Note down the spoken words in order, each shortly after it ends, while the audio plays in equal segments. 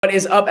What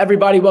is up,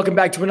 everybody? Welcome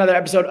back to another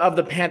episode of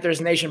the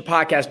Panthers Nation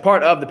podcast,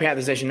 part of the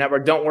Panthers Nation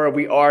Network. Don't worry,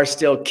 we are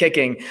still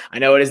kicking. I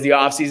know it is the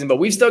off season, but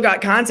we've still got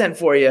content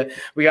for you.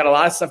 We got a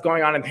lot of stuff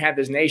going on in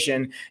Panthers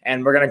Nation,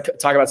 and we're going to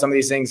talk about some of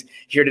these things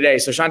here today.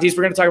 So, Shantice,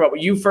 we're going to talk about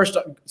what you first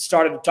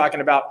started talking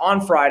about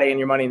on Friday in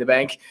your Money in the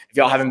Bank. If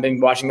y'all haven't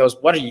been watching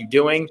those, what are you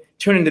doing?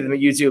 Tune into the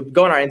YouTube,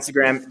 go on our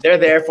Instagram. They're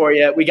there for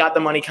you. We got the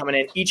money coming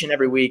in each and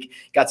every week.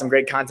 Got some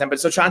great content. But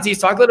so, Shantice,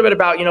 talk a little bit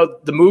about,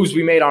 the moves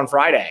we made on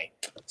Friday.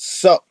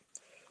 So,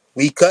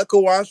 we cut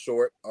Kawhi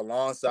short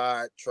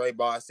alongside Trey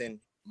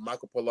Boston,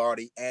 Michael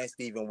Pilardi, and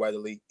Stephen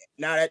Weatherly.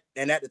 At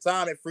the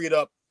time, it freed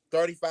up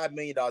 $35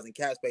 million in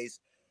cap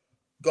space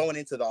going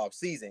into the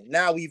offseason.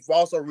 Now, we've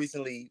also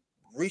recently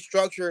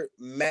restructured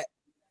Matt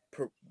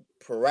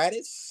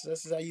Paradis.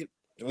 This is how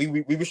we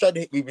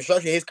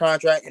restructured his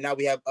contract, and now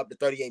we have up to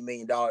 $38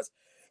 million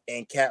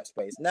in cap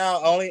space.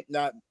 Now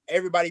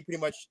everybody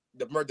pretty much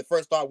the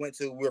first thought went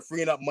to we're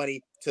freeing up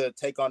money to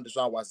take on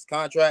Deshaun Watson's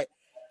contract.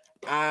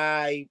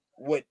 The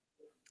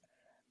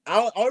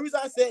only reason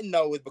I said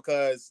no is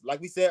because, like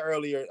we said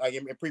earlier, like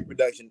in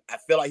pre-production, I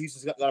feel like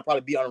Houston's gonna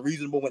probably be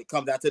unreasonable when it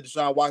comes down to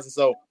Deshaun Watson.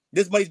 So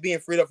this money's being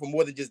freed up for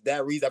more than just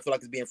that reason. I feel like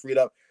it's being freed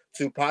up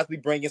to possibly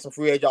bring in some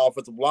free agent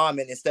offensive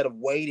linemen instead of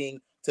waiting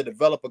to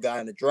develop a guy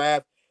in the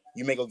draft.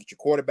 You may go get your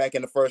quarterback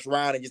in the first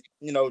round and just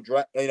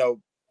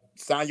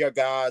sign your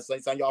guys,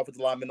 sign your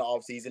offensive linemen in the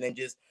offseason, and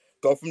just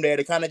go from there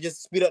to kind of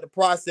just speed up the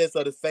process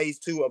of the phase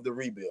 2 of the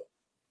rebuild.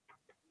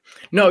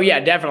 No,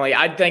 yeah, definitely.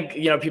 I think,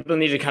 people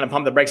need to kind of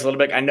pump the brakes a little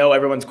bit. I know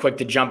everyone's quick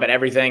to jump at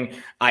everything,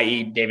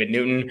 i.e. David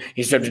Newton.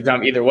 He's sort of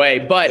jump either way.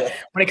 But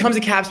when it comes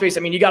to cap space,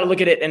 you got to look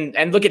at it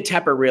and look at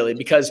Tepper really,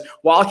 because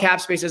while cap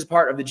space is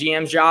part of the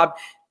GM's job,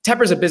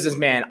 Tepper's a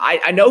businessman.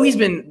 I know he's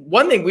been –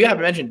 one thing we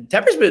haven't mentioned,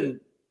 Tepper's been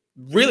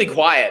really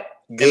quiet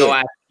in the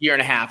last year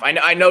and a half.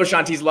 I know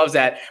Shantice loves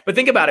that, but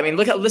think about it.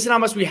 Listen how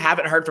much we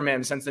haven't heard from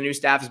him since the new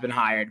staff has been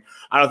hired.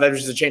 I don't know if that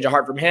was just a change of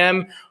heart from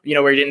him,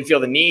 where he didn't feel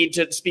the need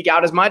to speak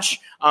out as much,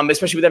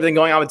 especially with everything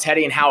going on with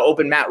Teddy and how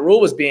open Matt Rule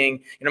was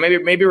being.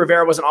 Maybe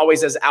Rivera wasn't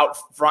always as out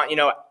front,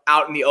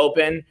 out in the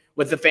open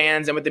with the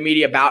fans and with the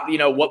media about,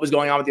 what was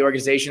going on with the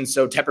organization.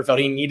 So Tepper felt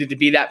he needed to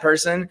be that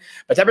person.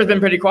 But Tepper's been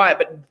pretty quiet.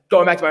 But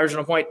going back to my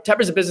original point,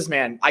 Tepper's a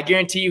businessman. I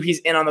guarantee you he's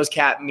in on those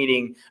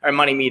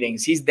money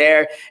meetings. He's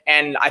there.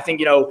 And I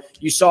think,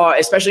 you saw,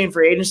 especially in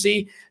free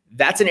agency,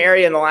 that's an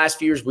area in the last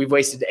few years we've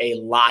wasted a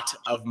lot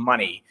of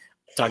money.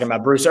 Talking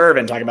about Bruce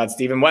Irvin, talking about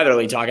Stephen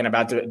Weatherly, talking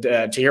about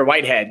Tahir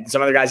Whitehead,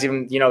 some other guys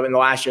even, in the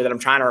last year that I'm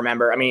trying to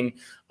remember.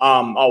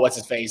 What's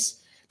his face?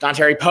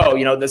 Dontari Poe,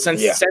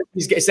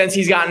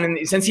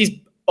 since he's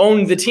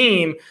owned the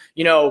team,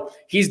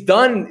 he's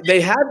done.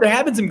 There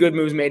have been some good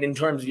moves made in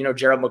terms of,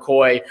 Gerald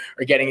McCoy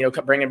or getting,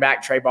 bringing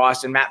back Trey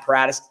Boston, Matt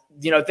Paradis,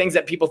 things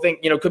that people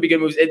think, could be good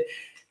moves.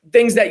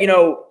 Things that,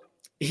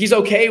 he's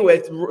okay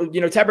with.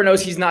 Tepper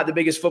knows he's not the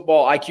biggest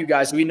football IQ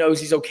guy, so he knows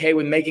he's okay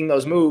with making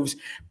those moves.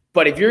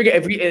 But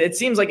it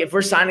seems like if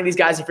we're signing these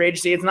guys in free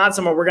agency, it's not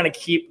somewhere we're going to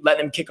keep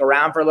letting them kick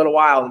around for a little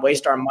while and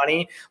waste our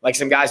money like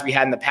some guys we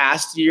had in the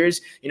past years.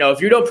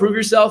 If you don't prove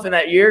yourself in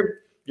that year,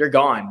 you're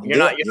gone. You're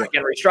not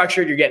getting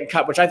restructured. You're getting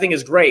cut, which I think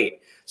is great.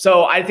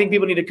 So I think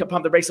people need to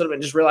pump the brakes a little bit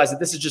and just realize that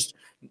this is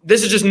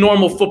just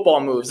normal football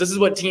moves. This is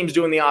what teams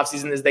do in the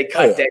offseason is they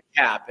cut dead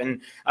cap.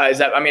 And that's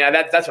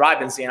what I've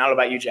been seeing. I don't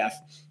know about you, Jeff.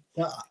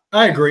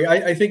 I agree.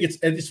 I think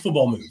it's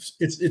football moves.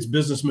 It's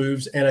business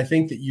moves. And I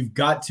think that you've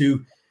got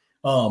to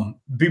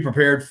be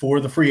prepared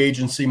for the free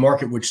agency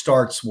market, which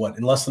starts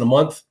in less than a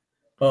month.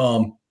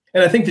 And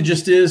I think the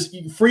gist is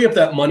you free up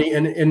that money.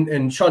 And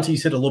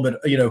Shantice hit a little bit,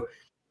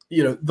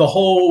 the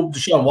whole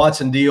Deshaun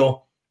Watson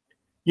deal,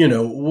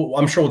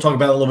 I'm sure we'll talk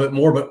about it a little bit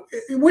more, but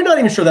we're not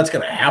even sure that's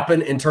going to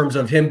happen in terms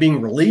of him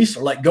being released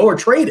or let go or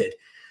traded.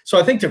 So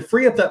I think to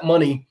free up that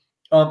money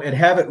and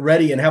have it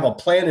ready and have a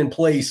plan in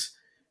place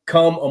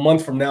come a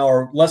month from now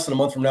or less than a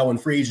month from now when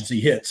free agency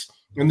hits.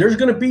 And there's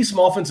going to be some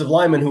offensive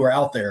linemen who are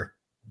out there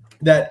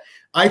that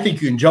I think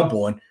you can jump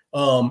on,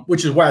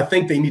 which is where I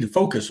think they need to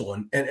focus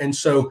on. And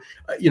so,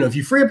 if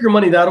you free up your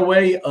money that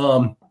way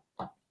and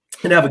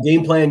have a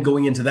game plan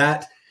going into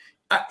that,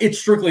 it's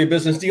strictly a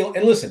business deal.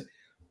 And listen,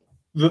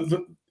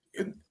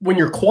 when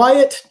you're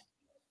quiet,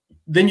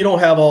 then you don't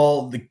have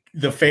all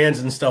the fans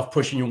and stuff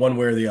pushing you one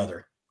way or the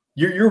other.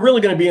 You're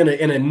really going to be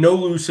in a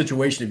no-lose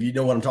situation if you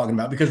know what I'm talking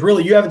about, because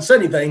really you haven't said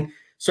anything.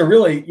 So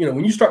really,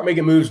 when you start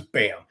making moves,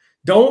 bam,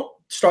 don't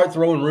start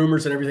throwing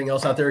rumors and everything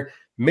else out there.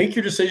 Make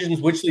your decisions,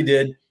 which they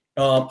did.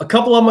 A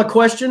couple of them I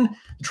questioned.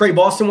 The Trey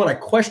Boston one I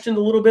questioned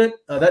a little bit.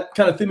 That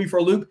kind of threw me for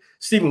a loop.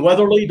 Stephen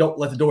Weatherly, don't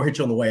let the door hit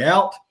you on the way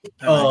out.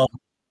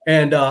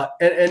 And I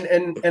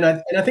think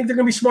they're going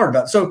to be smart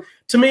about it. So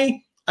to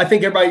me, I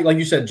think everybody, like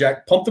you said,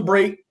 Jack, pump the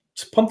brakes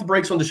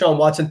on Deshaun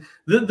Watson.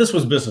 This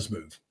was a business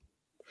move.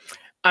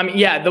 I mean,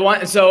 yeah, the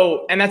one.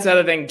 So, and that's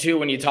another thing too,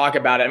 when you talk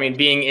about it, I mean,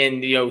 being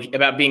in,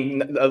 about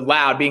being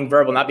loud, being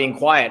verbal, not being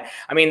quiet.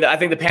 I mean, I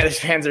think the Panthers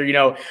fans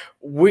are,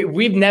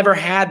 we've never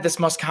had this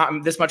much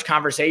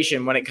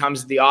conversation when it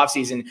comes to the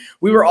offseason.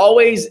 We were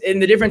always,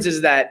 and the difference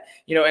is that,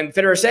 and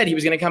Fitterer said he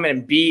was going to come in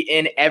and be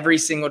in every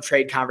single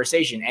trade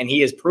conversation. And he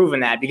has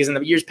proven that, because in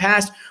the years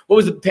past, what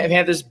was the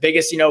Panthers'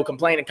 biggest,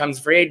 complaint when it comes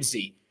to free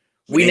agency?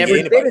 We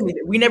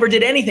never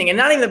did anything. And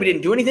not even that we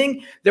didn't do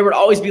anything, there would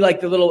always be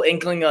like the little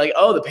inkling, like,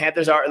 oh, the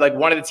Panthers are like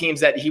one of the teams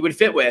that he would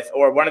fit with,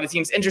 or one of the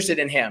teams interested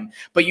in him.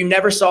 But you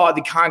never saw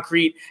the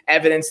concrete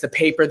evidence, the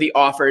paper, the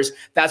offers.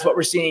 That's what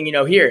we're seeing,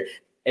 here.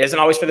 It isn't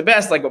always for the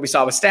best, like what we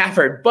saw with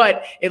Stafford,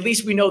 but at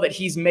least we know that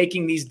he's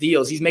making these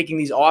deals. He's making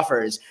these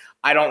offers.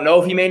 I don't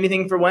know if he made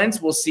anything for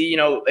Wentz. We'll see,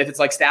 if it's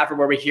like Stafford,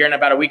 where we hear in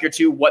about a week or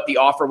two what the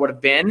offer would have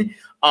been.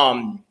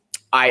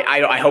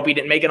 I hope he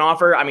didn't make an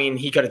offer. I mean,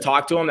 he could have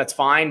talked to him. That's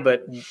fine.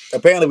 But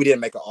apparently we didn't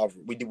make an offer.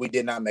 We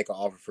did not make an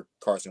offer for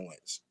Carson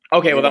Wentz.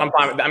 Okay, well, then I'm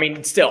fine with that. I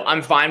mean, still,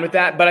 I'm fine with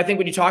that. But I think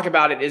when you talk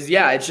about it is,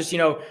 it's just,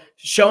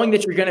 showing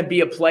that you're going to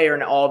be a player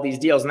in all of these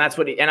deals. And that's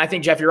what, and I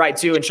think, Jeff, you're right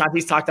too. And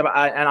Shanti's talked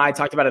about, and I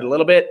talked about it a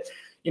little bit.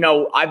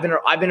 I've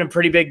been a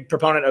pretty big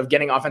proponent of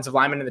getting offensive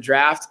linemen in the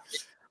draft.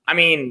 I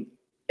mean,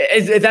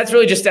 that's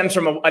really just stems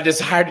from a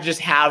desire to just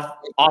have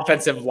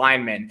offensive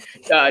linemen.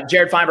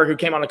 Jared Feinberg, who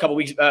came on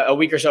a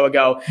week or so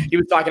ago, he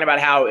was talking about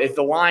how if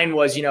the line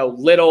was,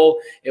 Little,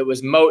 it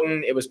was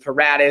Moton, it was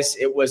Paratus,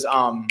 it was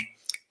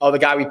the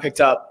guy we picked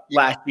up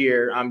last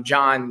year,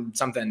 John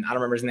something, I don't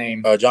remember his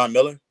name. John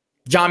Miller.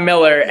 John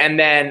Miller, and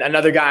then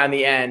another guy on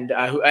the end,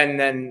 and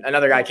then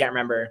another guy I can't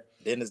rember.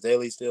 Dennis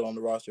Daly still on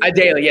the roster?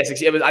 Daly, yes.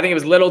 I think it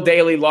was Little,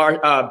 Daly,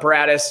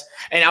 Paratus.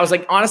 And I was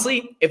like,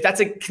 honestly, if that's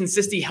a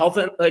consistent,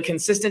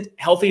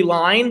 healthy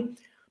line,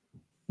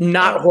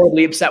 not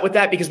horribly upset with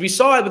that, because we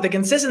saw it with the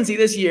consistency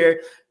this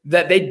year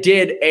that they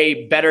did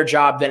a better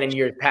job than in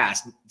years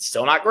past.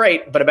 Still not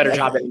great, but a better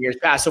job than in years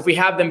past. So if we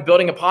have them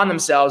building upon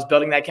themselves,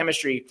 building that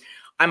chemistry,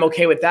 I'm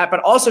okay with that. But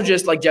also,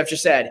 just like Jeff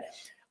just said,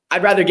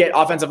 I'd rather get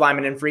offensive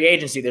linemen in free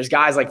agency. There's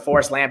guys like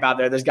Forrest Lamp out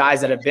there. There's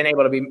guys that have been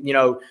able to be,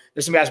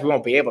 there's some guys we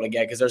won't be able to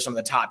get because they're some of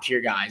the top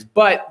tier guys.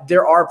 But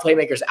there are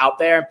playmakers out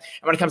there. And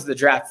when it comes to the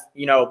draft,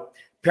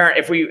 that's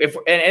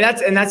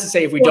to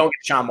say if we don't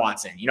get Sean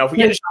Watson, if we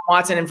get Sean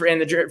Watson in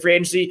the free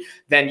agency,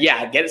 then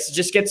get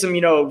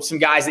some, some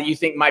guys that you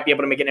think might be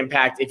able to make an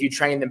impact if you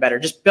train them better.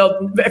 Just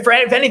build,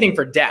 if anything,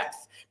 for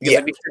depth. Because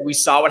like we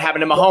saw what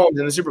happened to Mahomes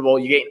in the Super Bowl.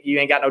 You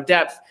ain't got no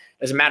depth.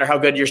 Doesn't matter how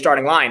good your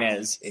starting line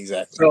is.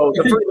 Exactly. So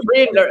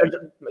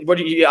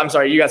I'm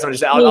sorry, you got something to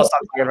say. I'll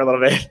stop talking for a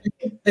little bit.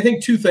 I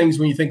think two things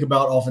when you think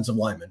about offensive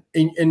linemen,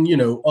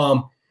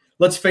 and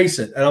let's face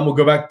it, and I'm gonna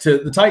go back to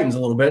the Titans a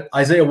little bit.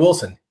 Isaiah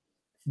Wilson,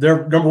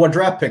 their number 1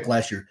 draft pick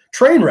last year,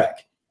 train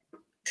wreck.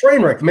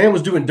 The man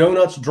was doing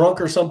donuts,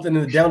 drunk or something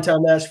in the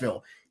downtown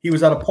Nashville. He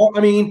was at a park.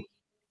 I mean,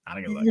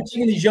 you're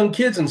seeing these young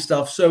kids and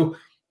stuff. So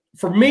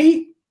for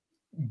me,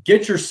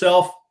 get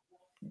yourself,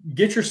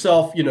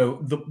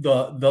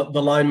 the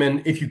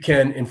lineman, if you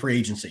can, in free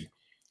agency.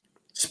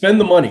 Spend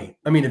the money.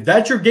 I mean, if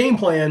that's your game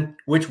plan,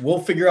 which we'll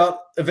figure out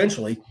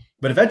eventually,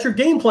 but if that's your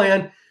game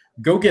plan,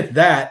 go get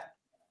that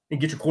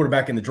and get your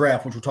quarterback in the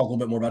draft, which we'll talk a little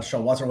bit more about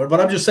Deshaun Watson.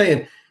 But I'm just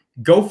saying,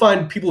 go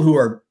find people who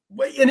are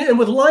 – and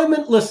with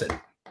linemen, listen,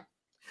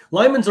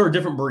 linemen are a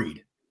different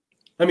breed.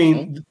 I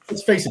mean,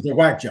 let's face it, they're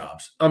whack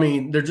jobs. I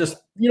mean, they're just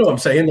 – what I'm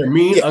saying? They're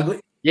mean, ugly.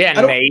 Yeah,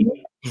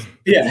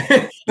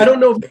 Yeah. I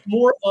don't know if it's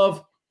more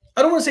of –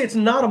 I don't want to say it's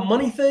not a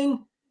money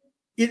thing.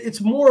 It's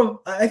more of,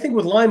 I think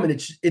with linemen,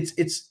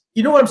 it's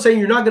you know what I'm saying?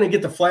 You're not going to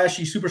get the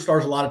flashy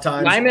superstars a lot of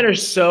times. Linemen are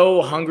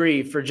so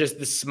hungry for just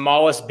the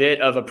smallest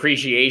bit of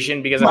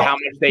appreciation because of how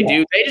much they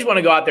do. They just want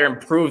to go out there and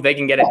prove they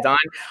can get it done.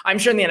 I'm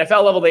sure in the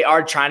NFL level, they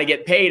are trying to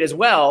get paid as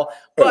well.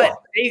 But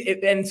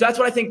and so that's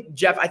what I think,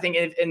 Jeff, I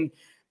think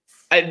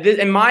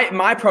and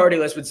my priority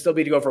list would still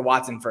be to go for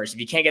Watson first. If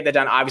you can't get that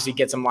done, obviously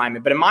get some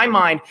linemen. But in my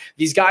mind,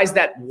 these guys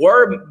that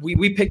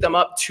we picked them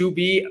up to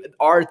be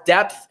our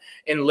depth.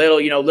 In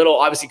Little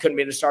obviously couldn't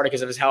be the starter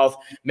because of his health.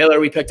 Miller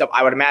we picked up,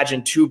 I would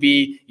imagine, to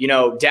be,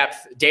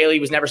 depth. Daly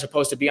was never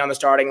supposed to be on the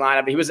starting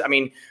lineup. He was,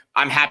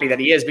 I'm happy that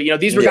he is. But,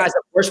 these were guys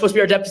that were supposed to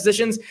be our depth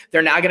positions.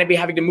 They're now going to be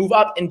having to move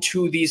up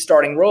into these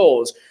starting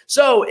roles.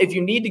 So if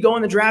you need to go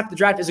in the draft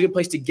is a good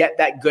place to get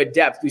that good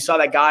depth. We saw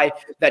that guy,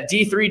 that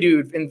D3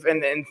 dude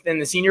in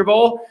the Senior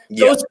Bowl.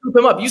 Go scoop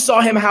him up. You saw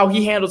him, how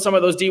he handled some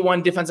of those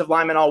D1 defensive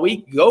linemen all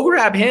week. Go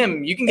grab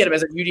him. You can get him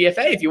as a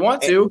UDFA if you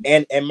want to.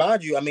 And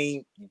mind you,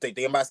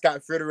 thinking about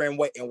Scott Fritter and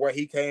where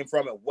he came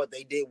from and what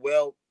they did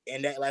well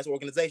in that last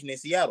organization in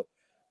Seattle.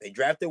 They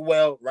drafted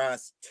well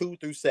rounds 2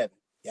 through 7.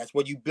 That's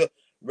what you built.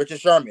 Richard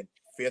Sherman,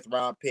 5th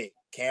round pick.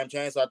 Cam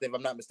Chancellor, I think if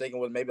I'm not mistaken,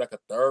 was maybe like a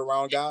 3rd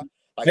round guy.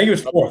 I think he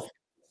was 4th.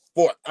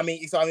 You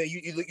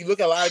look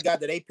at a lot of guys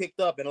that they picked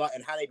up and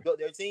how they built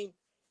their team.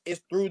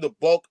 It's through the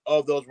bulk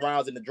of those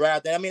rounds in the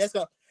draft. And that's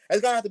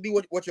gonna have to be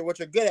what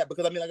you're good at,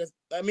 because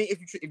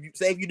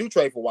if you do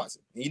trade for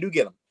Watson and you do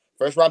get him,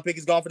 1st round pick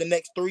is gone for the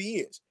next 3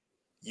 years.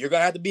 You're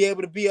gonna have to be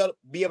able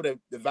to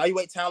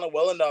evaluate talent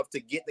well enough to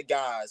get the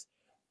guys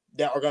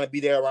that are going to be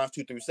there around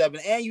 2 through 7.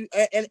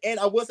 And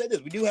I will say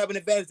this: we do have an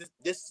advantage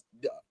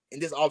in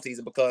this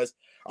offseason because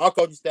our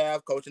coaching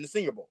staff coaching the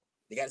Senior Bowl.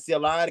 They got to see a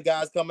lot of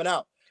guys coming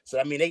out. So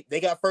I mean, they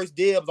got first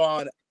dibs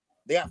on.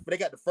 They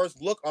got the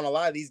first look on a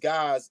lot of these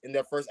guys in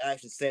their first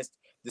action since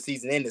the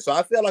season ended. So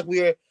I feel like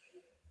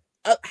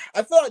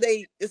I feel like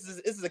this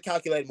is a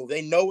calculated move.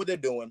 They know what they're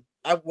doing.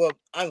 I'm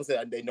gonna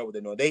say they know what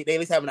they're doing. They at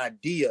least have an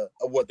idea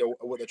of what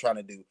they're trying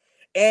to do.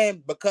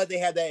 And because they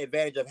have that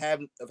advantage of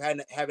having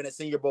a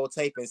Senior Bowl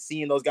tape and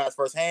seeing those guys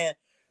firsthand,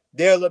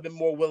 they're a little bit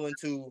more willing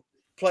to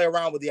play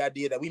around with the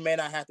idea that we may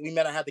not have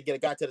to get a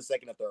guy to the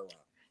second or third round.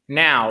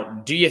 Now,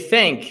 do you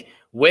think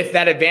with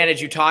that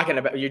advantage you talked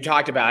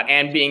about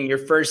and being your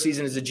first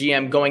season as a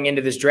GM going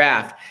into this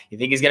draft, you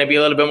think he's going to be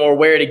a little bit more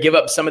wary to give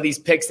up some of these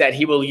picks that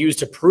he will use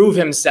to prove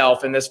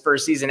himself in this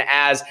first season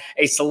as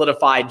a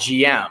solidified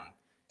GM?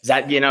 Does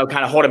that,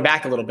 kind of hold him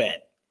back a little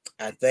bit?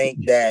 I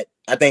think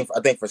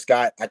for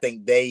Scott, I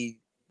think they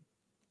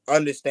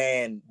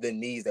understand the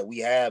needs that we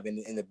have, and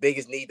the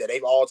biggest need that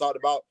they've all talked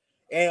about.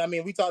 And I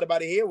mean, we talked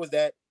about it here was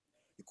that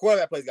the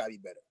quarterback play's got to be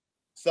better.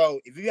 So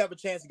if you have a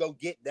chance to go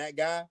get that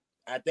guy,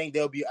 I think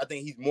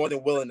he's more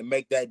than willing to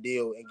make that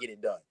deal and get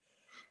it done.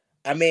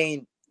 I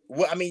mean,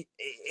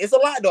 it's a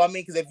lot though. I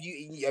mean, because if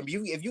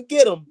you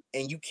get him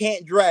and you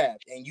can't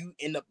draft and you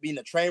end up being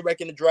a train wreck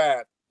in the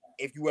draft,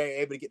 if you were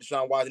able to get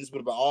Deshaun Watson, this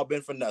would have all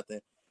been for nothing,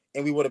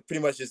 and we would have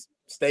pretty much just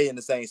stayed in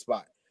the same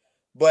spot.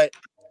 But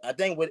I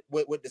think with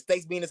the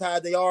stakes being as high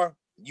as they are,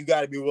 you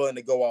got to be willing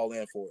to go all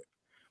in for it.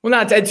 Well,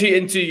 not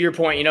to your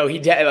point,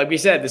 like we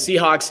said, the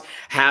Seahawks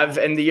have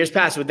in the years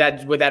past with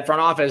that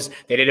front office,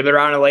 they did a better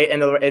round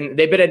and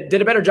they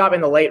did a better job in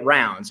the late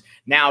rounds.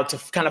 Now to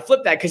kind of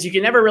flip that, because you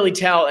can never really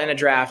tell in a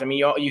draft. I mean,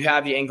 you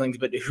have the inklings,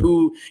 but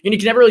you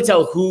can never really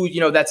tell who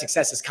that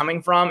success is coming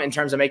from in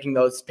terms of making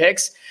those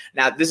picks.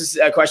 Now, this is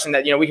a question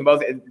that we can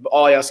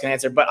all of us can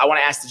answer, but I want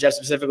to ask to Jeff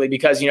specifically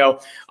because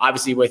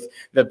obviously with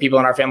the people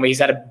in our family,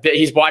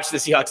 he's watched the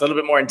Seahawks a little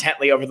bit more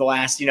intently over the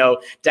last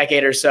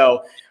decade or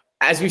so.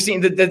 As we've seen,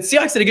 the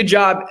Seahawks did a good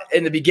job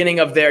in the beginning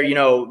of their,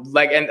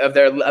 of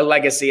their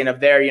legacy and of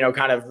their,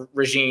 kind of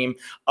regime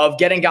of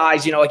getting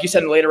guys, like you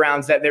said in the later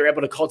rounds, that they were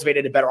able to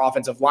cultivate a better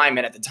offensive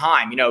lineman at the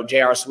time.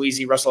 J.R.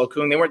 Sweezy, Russell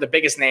Okung, they weren't the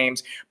biggest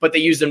names, but they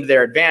used them to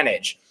their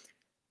advantage.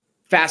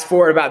 Fast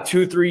forward about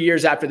 2-3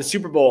 years after the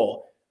Super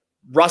Bowl,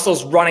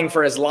 Russell's running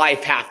for his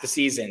life half the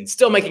season,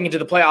 still making it to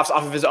the playoffs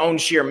off of his own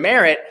sheer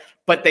merit,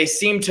 but they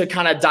seem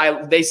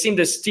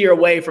to steer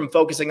away from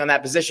focusing on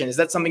that position. Is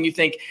that something you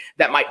think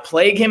that might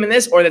plague him in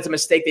this, or that's a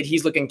mistake that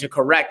he's looking to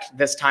correct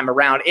this time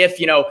around if,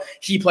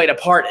 he played a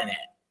part in it?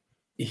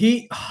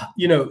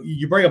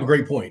 You bring up a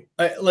great point.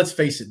 Let's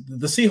face it.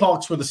 The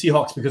Seahawks were the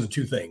Seahawks because of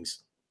two things.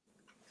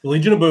 The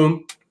Legion of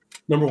Boom,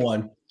 number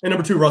one, and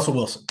number two, Russell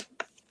Wilson.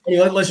 I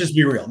mean, let's just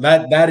be real.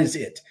 That is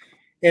it.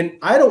 And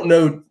I don't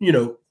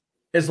know,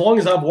 as long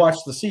as I've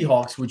watched the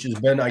Seahawks, which has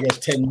been, I guess,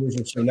 10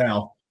 years or so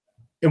now,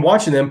 and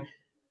watching them,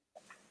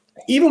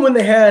 even when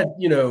they had,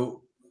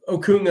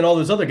 Okung and all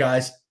those other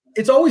guys,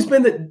 it's always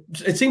been that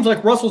it seems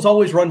like Russell's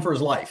always run for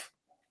his life.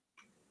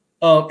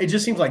 It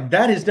just seems like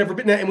that has never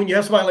been. And when you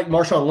have somebody like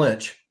Marshawn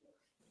Lynch,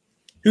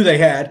 who they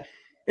had,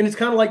 and it's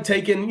kind of like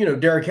taking,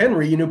 Derrick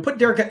Henry, put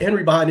Derrick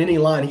Henry behind any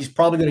line, he's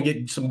probably going to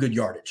get some good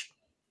yardage.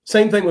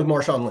 Same thing with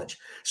Marshawn Lynch.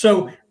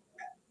 So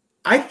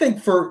I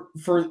think for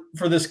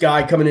this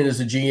guy coming in as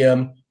a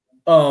GM,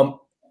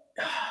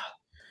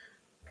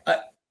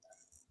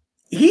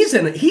 he's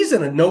in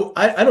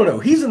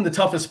the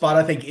toughest spot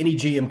I think any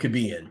GM could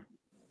be in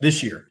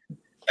this year.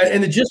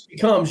 And it just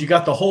becomes, you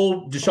got the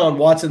whole Deshaun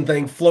Watson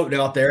thing floating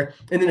out there.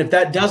 And then if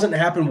that doesn't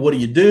happen, what do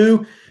you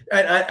do?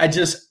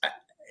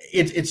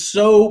 It's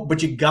so,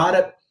 but you got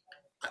to,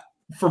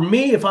 for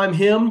me, if I'm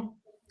him,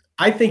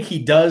 I think he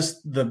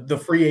does the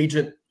free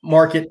agent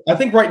market. I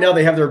think right now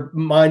they have their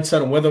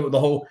mindset on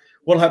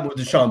what'll happen with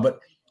Deshaun, but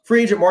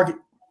free agent market,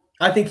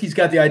 I think he's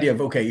got the idea of,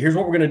 okay, here's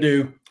what we're going to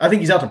do. I think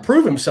he's out to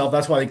prove himself.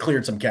 That's why they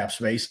cleared some cap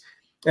space.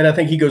 And I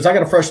think he goes, I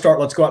got a fresh start.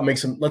 Let's go out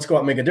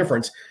and make a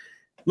difference.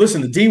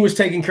 Listen, the D was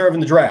taken care of in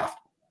the draft.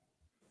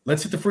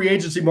 Let's hit the free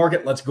agency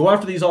market. Let's go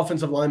after these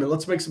offensive linemen.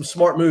 Let's make some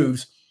smart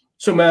moves.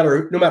 So no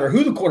matter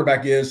who the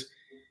quarterback is,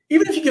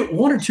 even if you get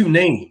one or two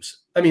names,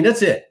 I mean,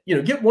 that's it.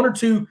 Get one or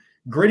two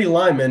gritty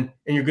linemen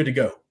and you're good to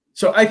go.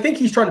 So I think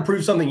he's trying to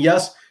prove something,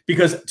 yes,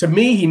 because to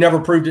me, he never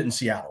proved it in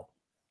Seattle.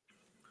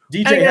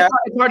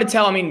 It's hard to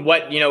tell. I mean,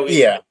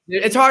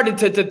 it's hard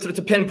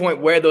to pinpoint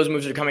where those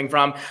moves are coming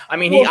from. I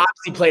mean, he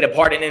obviously played a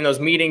part in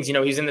those meetings.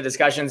 He's in the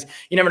discussions.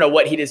 You never know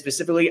what he did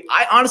specifically.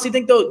 I honestly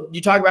think, though,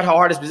 you talk about how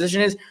hard his position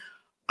is.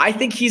 I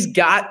think he's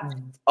got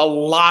a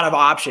lot of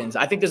options.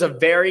 I think there's a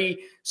very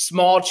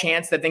small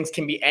chance that things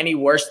can be any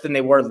worse than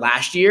they were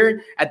last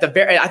year. I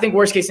think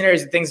worst case scenario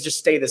is that things just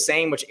stay the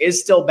same, which is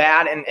still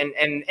bad and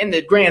in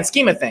the grand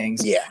scheme of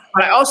things. Yeah.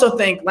 But I also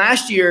think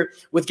last year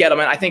with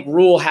Gettleman, I think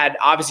Rule had,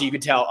 obviously you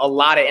could tell, a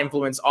lot of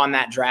influence on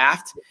that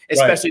draft,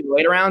 especially the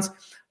later rounds.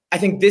 I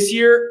think this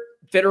year,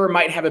 Fitterer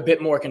might have a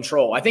bit more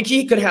control. I think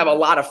he could have a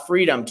lot of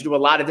freedom to do a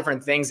lot of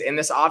different things in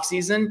this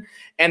offseason.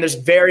 And there's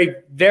very,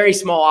 very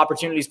small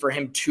opportunities for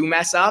him to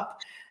mess up.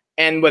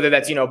 And whether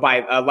that's,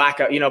 by a lack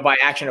of, by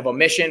action of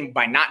omission,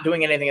 by not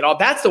doing anything at all,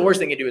 that's the worst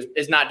thing to do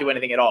is not do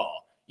anything at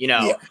all,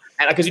 And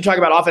because you talk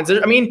about offense,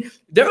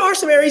 there are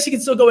some areas he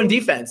can still go in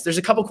defense. There's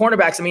a couple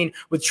cornerbacks.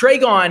 With Trey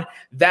gone,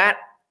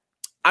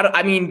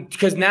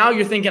 because now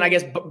you're thinking, I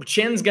guess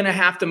Chin's going to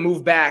have to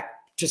move back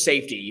to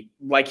safety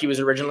like he was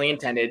originally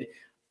intended,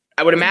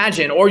 I would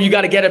imagine, or you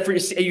got to get a free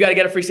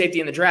safety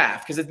in the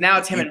draft because now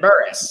it's him and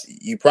Burris.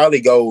 You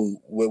probably go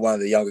with one of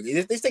the younger.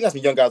 They still got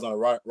some young guys on the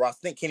roster. I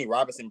think Kenny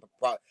Robinson.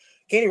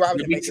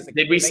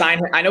 Did we sign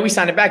him? I know we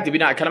signed him back. Did we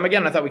not cut him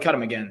again? I thought we cut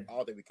him again. I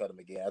don't think we cut him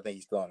again. I think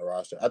he's still on the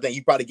roster. I think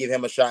you probably give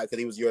him a shot because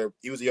he was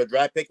your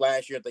draft pick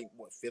last year. I think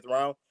 5th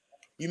round.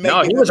 He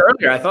was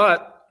earlier. I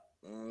thought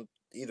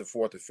either 4th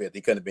or 5th.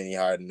 He couldn't have been any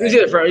higher than that. He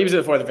was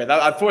either 4th or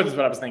 5th. 4th is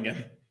what I was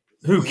thinking.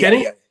 Who,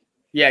 Kenny?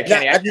 Yeah,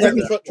 Kenny.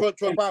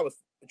 Troy Pride was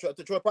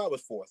 4th.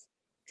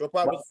 Troy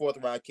Pride was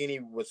 4th round. Kenny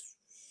was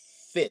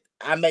 5th.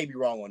 I may be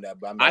wrong on that,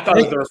 but I thought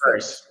it was the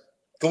reverse.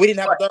 Because we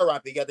didn't have a 3rd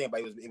round pick. I think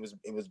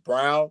it was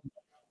Brown,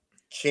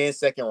 Chin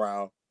 2nd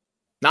round.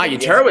 No,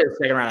 Uter was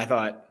 2nd round. I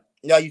thought.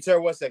 No,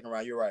 Uter was 2nd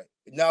round. You're right.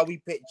 No, we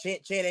picked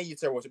Chin and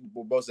Uter were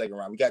both 2nd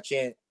round. We got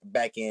Chin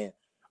back in.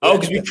 Oh,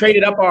 because we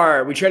traded up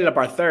our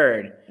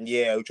 3rd.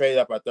 Yeah, we traded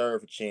up our 3rd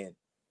for Chin,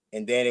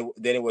 and then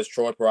it was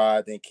Troy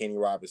Pride, then Kenny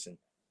Robinson.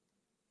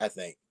 I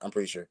think I'm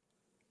pretty sure.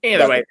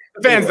 Either way,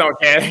 the fans don't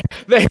care.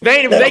 They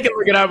can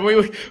look it up.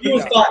 He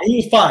was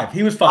 5.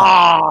 He was 5.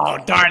 Oh,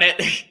 darn it!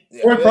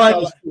 Troy Pride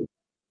was 4.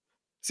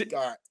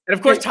 And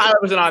of course, Tyler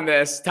wasn't on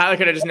this. Tyler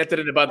could have just nipped it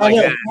in the bud like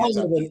that.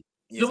 So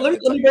let me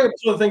bring up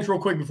some of the things real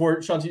quick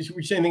before Sean, you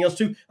say anything else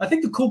too. I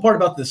think the cool part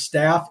about the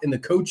staff and the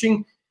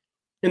coaching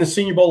in the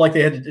Senior Bowl, like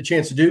they had a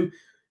chance to do,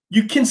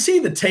 you can see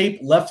the tape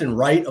left and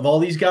right of all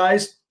these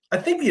guys. I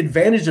think the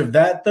advantage of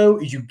that, though,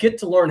 is you get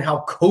to learn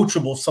how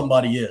coachable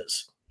somebody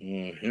is,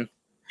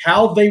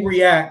 how they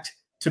react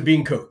to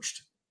being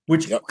coached,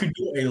 which could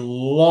go a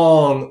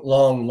long,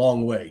 long,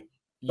 long way.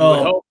 You would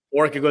hope.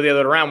 Or it could go the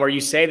other way around where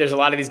you say there's a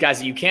lot of these guys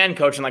that you can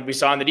coach. And like we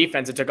saw in the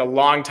defense, it took a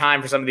long time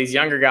for some of these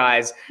younger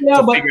guys to figure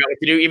out what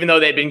to do, even though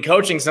they'd been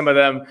coaching some of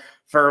them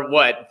for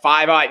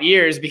 5 odd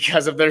years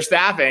because of their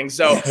staffing.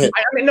 So,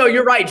 no,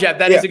 you're right, Jeff.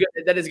 That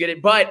is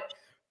good. But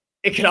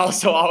it could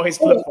also always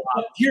flip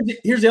flop.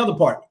 Here's the other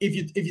part.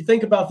 If you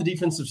think about the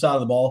defensive side of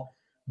the ball,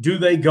 do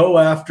they go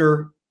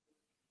after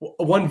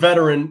one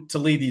veteran to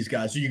lead these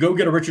guys? Do you go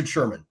get a Richard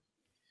Sherman?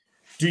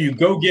 Do you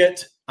go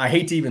get, I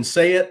hate to even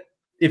say it,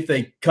 if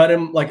they cut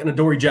him like an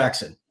Adoree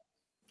Jackson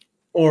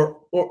or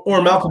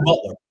Malcolm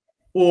Butler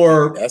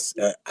or I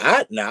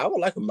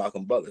would like a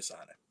Malcolm Butler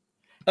signing.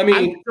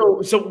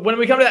 So when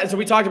we come to that, so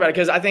we talked about it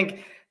because I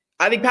think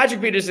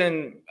Patrick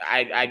Peterson,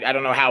 I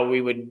don't know how we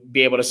would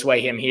be able to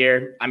sway him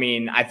here.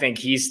 I think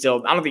he's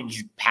still, I don't think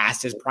he's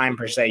past his prime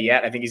per se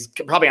yet. I think he's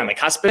probably on the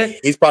cusp of it.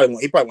 He probably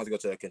wants to go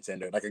to a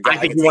contender. I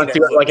think he wants to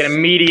go like an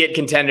immediate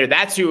contender.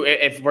 That's who,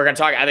 if we're going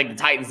to talk, I think the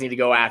Titans need to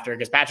go after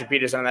because Patrick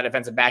Peterson on that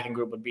defensive backing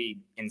group would be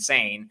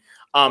insane.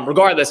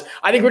 Regardless,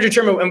 I think Richard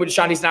Sherman and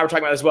Shantice and I were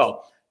talking about as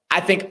well. I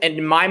think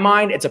in my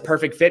mind, it's a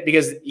perfect fit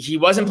because he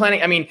wasn't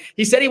planning.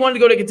 He said he wanted to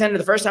go to contender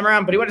the first time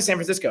around, but he went to San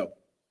Francisco.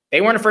 They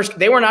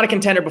were not a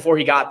contender before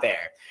he got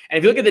there. And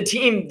if you look at the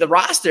team, the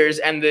rosters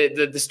and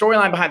the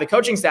storyline behind the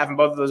coaching staff in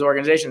both of those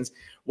organizations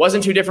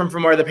wasn't too different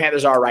from where the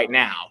Panthers are right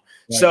now.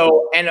 Right.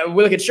 So, and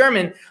we look at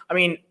Sherman.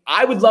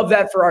 I would love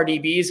that for our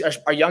DBs,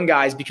 our young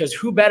guys, because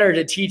who better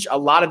to teach a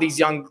lot of this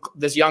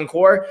young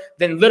core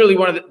than literally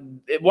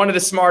one of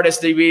the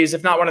smartest DBs,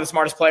 if not one of the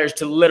smartest players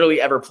to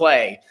literally ever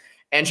play.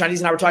 And Shantice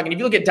and I were talking. If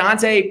you look at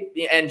Dante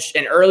and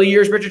early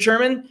years, Richard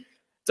Sherman,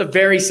 it's a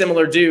very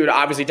similar dude.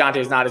 Obviously, Dante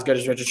is not as good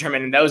as Richard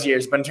Sherman in those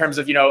years, but in terms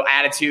of,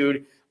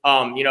 attitude,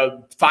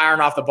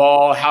 firing off the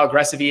ball, how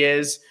aggressive he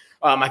is.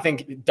 I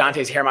think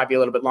Dante's hair might be a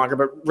little bit longer,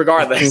 but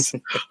regardless,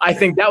 I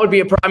think that would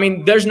be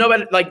there's no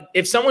better,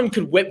 if someone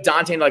could whip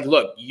Dante and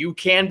look, you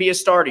can be a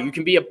starter. You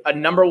can be a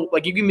number,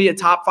 you can be a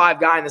top 5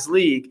 guy in this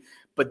league,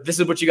 but this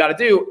is what you got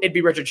to do. It'd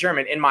be Richard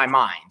Sherman in my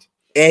mind.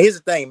 And here's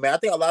the thing, man. I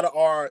think a lot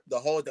of the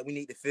holes that we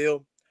need to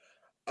fill,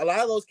 a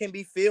lot of those can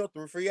be filled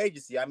through free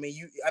agency.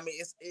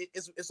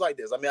 It's like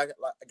this.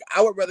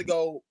 I would rather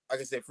go, like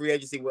I said, free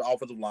agency with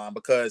offensive line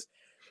because,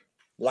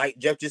 like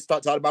Jeff just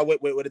talked about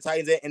with the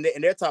Titans and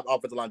their top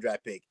offensive line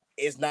draft pick,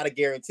 it's not a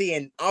guarantee.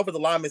 And offensive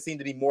linemen seem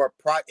to be more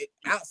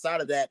outside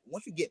of that.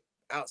 Once you get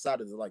outside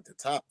of the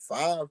top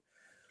 5, all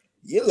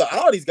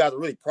these guys are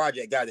really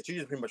project guys that you're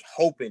just pretty much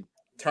hoping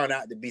turn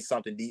out to be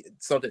something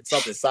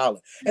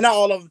solid. And not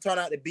all of them turn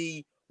out to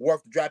be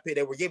worth the draft pick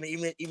they were given,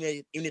 even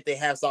if they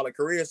have solid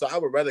careers. So I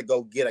would rather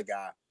go get a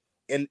guy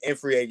in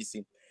free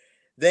agency.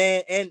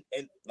 Then and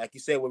like you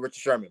said with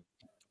Richard Sherman,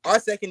 our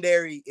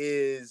secondary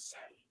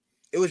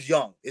it was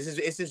young.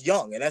 It's just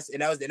young, and that's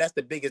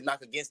the biggest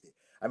knock against it.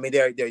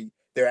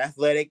 They're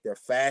athletic, they're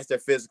fast, they're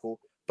physical,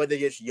 but they're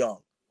just young.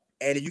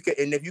 And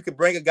if you could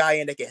bring a guy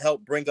in that can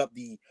help bring up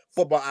the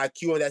football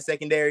IQ of that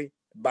secondary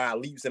by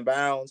leaps and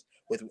bounds,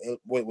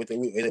 with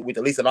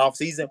at least an off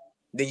season,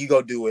 then you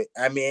go do it.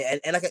 I mean,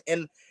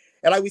 and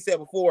like we said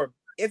before,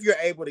 if you're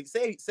able to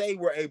say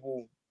we're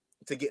able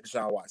to get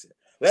Deshaun Watson,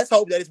 let's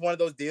hope that it's one of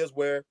those deals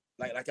where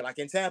like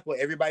in Tampa,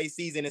 everybody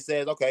sees it and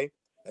says, okay,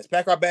 let's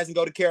pack our bags and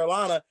go to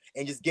Carolina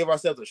and just give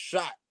ourselves a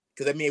shot.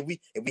 Because I mean,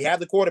 if we have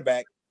the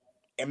quarterback,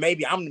 and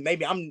maybe I'm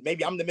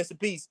the missing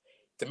piece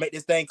to make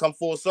this thing come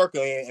full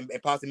circle and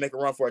possibly make a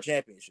run for a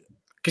championship.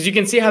 Because you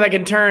can see how that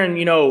can turn,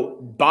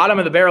 bottom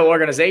of the barrel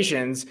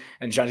organizations,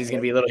 and Shanti's going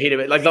to be a little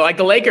heated, like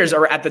the Lakers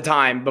are at the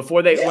time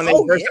when they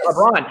first got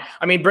LeBron.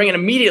 I mean, bringing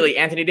immediately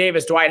Anthony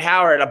Davis, Dwight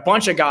Howard, a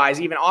bunch of guys,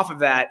 even off of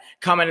that,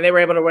 coming, and they were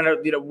able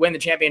to win the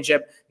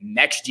championship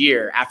next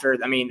year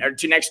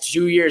next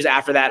 2 years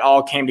after that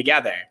all came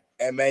together.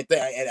 And man,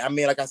 I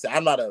mean, like I said,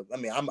 I'm a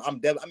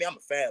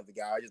fan of the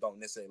guy. I just don't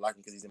necessarily like him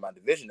because he's in my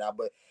division now.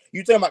 But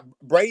you talking about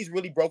Brady's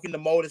really broken the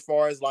mold as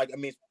far as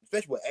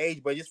especially with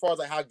age, but as far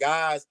as how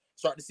guys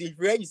start to see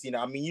free agency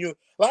now. I mean, a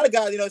lot of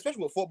guys,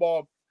 especially with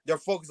football, they're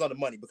focused on the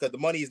money because the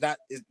money's not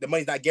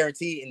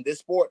guaranteed in this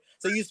sport.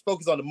 So you just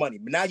focus on the money.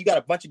 But now you got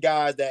a bunch of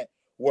guys that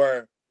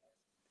were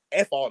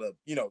F all the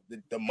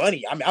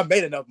money. I mean, I've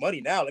made enough money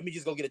now. Let me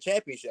just go get a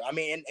championship. I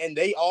mean, and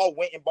they all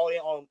went and bought in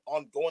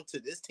on going to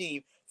this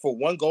team for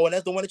one goal, and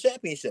that's to win a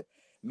championship.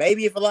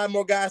 Maybe if a lot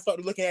more guys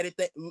start looking at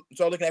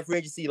free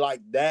agency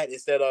like that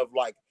instead of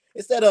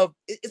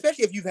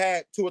especially if you've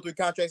had 2 or 3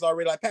 contracts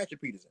already, like Patrick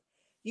Peterson,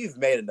 you've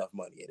made enough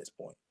money at this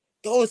point.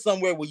 Go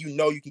somewhere where you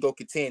can go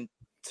contend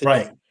today.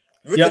 Right.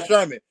 Richard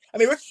Sherman. I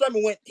mean, Richard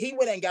Sherman went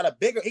and got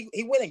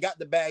he went and got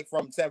the bag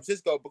from San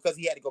Francisco because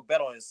he had to go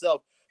bet on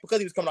himself because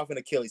he was coming off an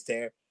Achilles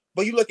tear.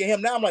 But you look at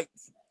him now, I'm like,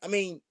 I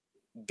mean,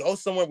 go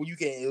somewhere where you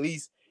can at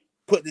least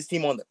put this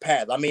team on the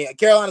path. I mean,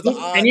 Carolina's an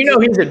odd. And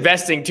he's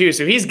investing too,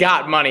 so he's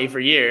got money for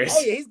years.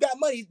 Oh yeah, he's got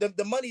money.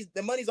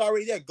 The money's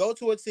already there. Go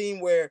to a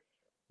team where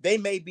they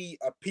may be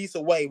a piece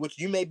away, which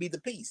you may be the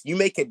piece. You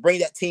could bring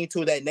that team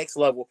to that next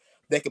level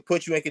that could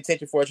put you in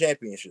contention for a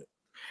championship.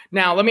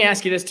 Now, let me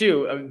ask you this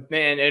too,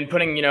 and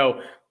putting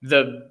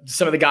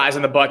some of the guys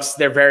on the Bucks,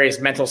 their various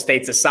mental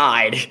states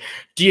aside,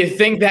 do you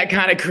think that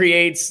kind of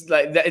creates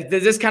does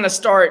this kind of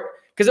start?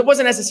 Because it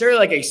wasn't necessarily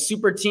like a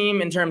super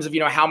team in terms of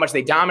how much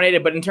they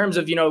dominated, but in terms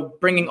of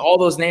bringing all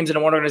those names into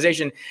one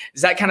organization,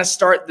 does that kind of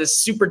start the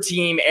super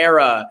team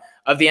era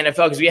of the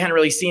NFL? Because we hadn't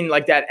really seen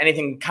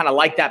anything kind of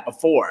like that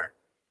before.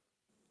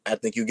 I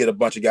think you get a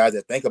bunch of guys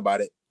that think about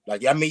it.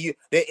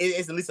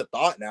 It's at least a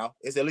thought now.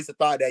 It's at least a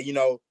thought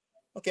that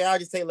okay, I'll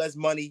just take less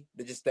money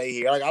to just stay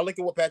here. I look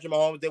at what Patrick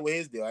Mahomes did with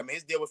his deal. I mean,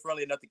 his deal was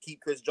friendly enough to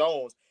keep Chris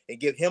Jones and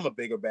give him a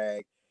bigger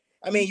bag.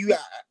 I mean,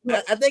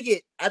 I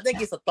think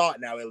it's a thought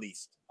now at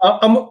least.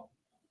 I'm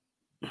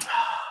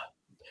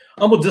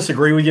gonna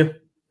disagree with you.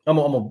 I'm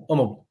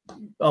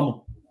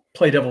gonna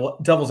play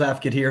devil's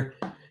advocate here.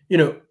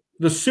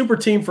 The super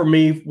team for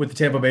me with the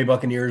Tampa Bay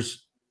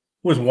Buccaneers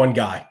was one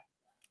guy,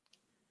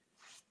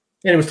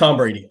 and it was Tom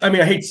Brady. I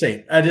mean, I hate to say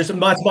it. That's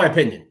my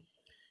opinion.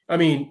 I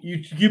mean,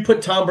 you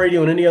put Tom Brady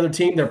on any other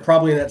team, they're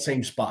probably in that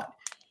same spot.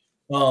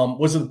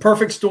 Was it the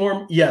perfect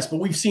storm? Yes, but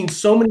we've seen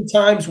so many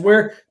times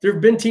where there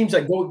have been teams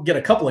that go get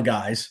a couple of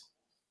guys,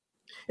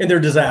 and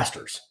they're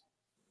disasters.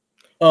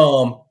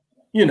 I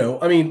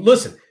mean,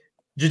 listen,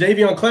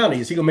 Jadeveon Clowney,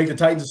 is he going to make the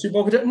Titans a Super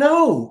Bowl contender?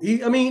 No. It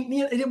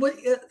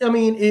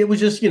was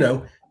just,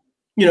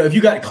 if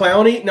you got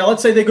Clowney, now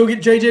let's say they go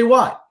get J.J.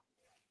 Watt.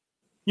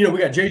 We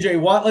got J.J.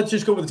 Watt. Let's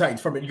just go with the Titans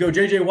for a minute. You go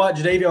J.J. Watt,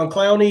 Jadeveon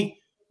Clowney,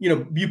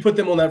 you put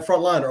them on that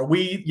front line. Are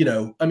we, you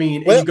go.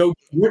 That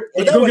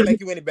wouldn't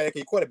make you any better because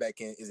your quarterback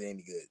isn't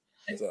any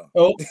good.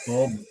 So.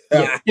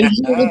 Yeah.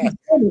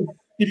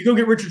 If you go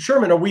get Richard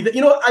Sherman, are we,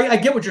 I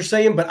get what you're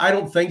saying, but I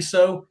don't think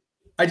so.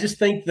 I just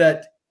think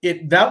that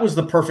that was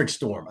the perfect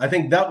storm. I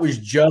think that was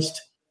just,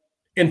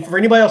 and for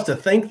anybody else to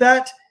think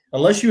that,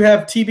 unless you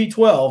have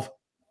TB12,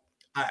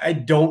 I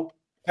don't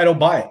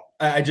buy it.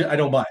 I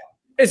don't buy it.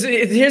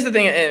 Here's the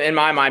thing in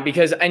my mind,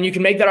 and you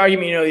can make that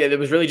argument, it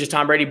was really just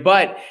Tom Brady,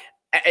 but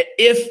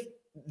if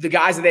the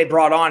guys that they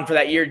brought on for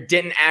that year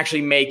didn't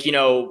actually make,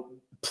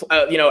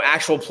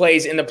 actual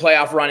plays in the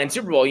playoff run in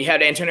Super Bowl. You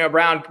had Antonio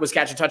Brown was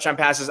catching touchdown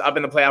passes up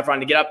in the playoff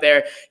run to get up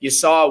there. You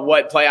saw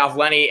what playoff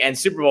Lenny and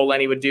Super Bowl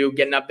Lenny would do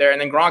getting up there.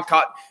 And then Gronk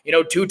caught,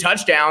 2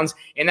 touchdowns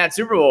in that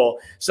Super Bowl.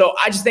 So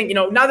I just think,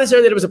 not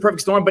necessarily that it was a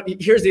perfect storm, but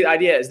here's the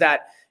idea is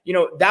that,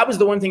 that was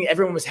the one thing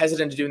everyone was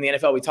hesitant to do in the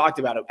NFL. We talked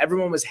about it.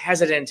 Everyone was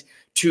hesitant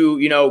to,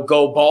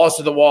 go balls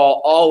to the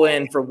wall, all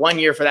in for 1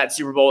 year for that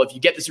Super Bowl. If you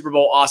get the Super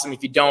Bowl, awesome.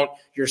 If you don't,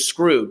 you're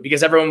screwed,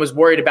 because everyone was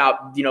worried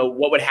about,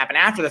 what would happen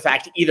after the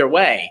fact either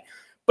way.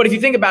 But if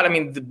you think about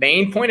it, the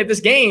main point of this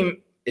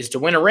game is to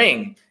win a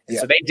ring. And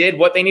so they did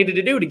what they needed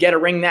to do to get a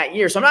ring that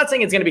year. So I'm not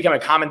saying it's going to become a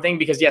common thing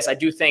because, yes, I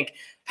do think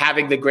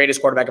having the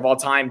greatest quarterback of all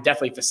time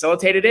definitely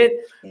facilitated it.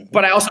 Mm-hmm.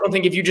 But I also don't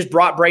think if you just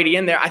brought Brady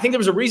in there, I think there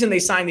was a reason they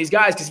signed these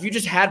guys, because if you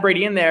just had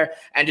Brady in there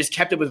and just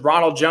kept it with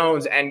Ronald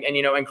Jones and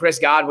Chris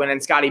Godwin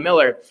and Scotty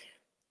Miller,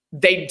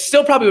 they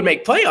still probably would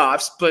make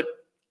playoffs. But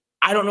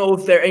I don't know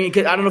if their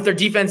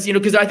defense,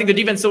 because I think the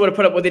defense still would have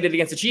put up what they did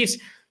against the Chiefs.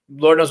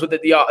 Lord knows what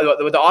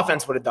the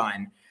offense would have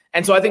done.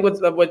 And so I think what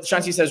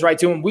Shansi says right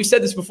too, and we've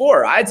said this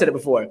before. I had said it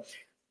before.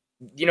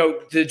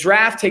 The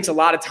draft takes a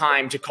lot of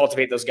time to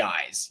cultivate those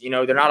guys.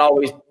 They're not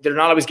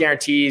always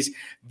guarantees.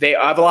 They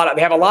have a lot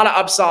of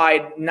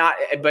upside,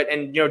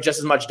 just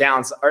as much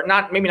downside, or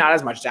maybe not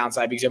as much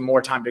downside because you have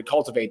more time to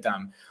cultivate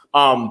them.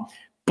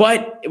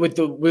 But with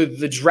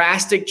the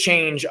drastic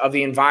change of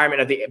the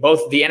environment of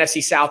both the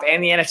NFC South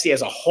and the NFC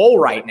as a whole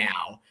right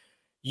now,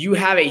 you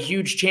have a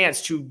huge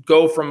chance to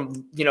go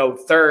from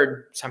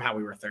third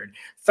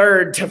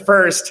to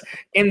first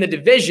in the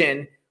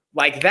division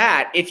like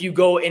that if you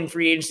go in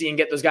free agency and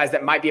get those guys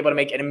that might be able to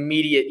make an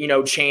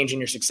immediate change in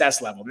your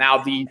success level. Now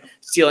the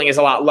ceiling is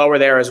a lot lower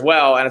there as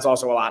well, and it's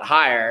also a lot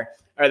higher.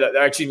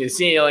 The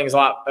ceiling is a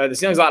lot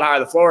higher.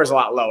 The floor is a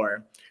lot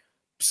lower.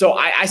 So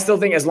I still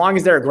think as long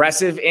as they're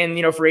aggressive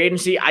in free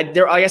agency, like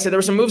I said, there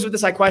were some moves with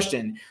this I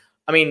question.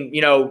 I mean,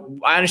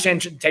 I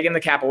understand taking the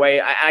cap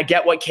away. I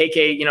get what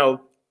KK.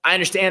 I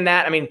understand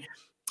that. I mean,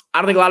 I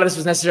don't think a lot of this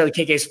was necessarily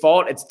KK's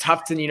fault. It's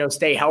tough to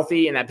stay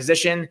healthy in that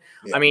position.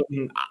 Yeah. I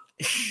mean,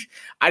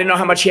 I didn't know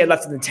how much he had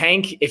left in the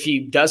tank if he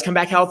does come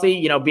back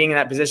healthy, being in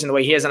that position the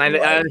way he is. And I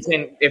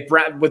understand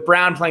with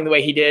Brown playing the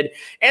way he did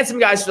and some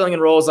guys filling in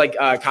roles like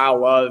Kyle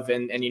Love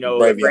and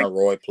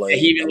Roy played.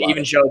 He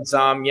even showed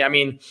some. Yeah, I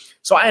mean,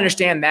 so I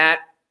understand that.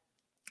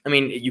 I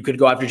mean, you could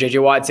go after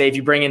JJ Watt, say if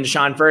you bring in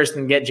Deshaun first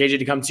and get JJ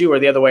to come too, or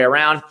the other way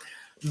around.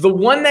 The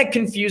one that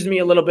confused me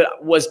a little bit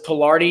was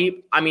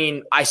Pilardi. I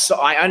mean, I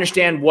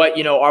understand what,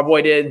 our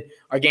boy did,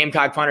 our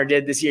Gamecock punter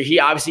did this year. He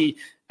obviously,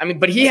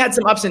 but he had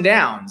some ups and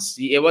downs.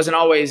 It wasn't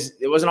always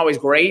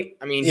great.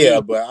 I mean,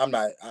 but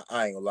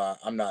I ain't gonna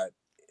lie.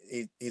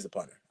 He's a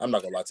punter. I'm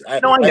not gonna lie to you.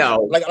 I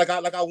know. Like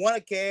I want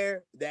to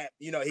care that,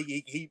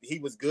 he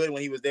was good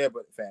when he was there,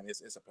 but fam,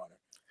 it's a punter.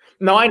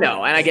 No, I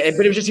know. And I get it,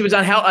 but it was just, he was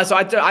unhealthy. So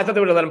I thought they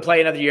would have let him play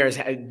another year as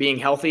being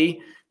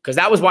healthy. Because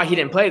that was why he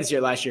didn't play this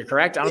year last year,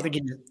 correct? I don't think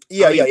he.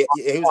 He was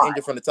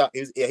injured from the top.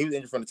 He was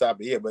injured from the top of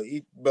the year, but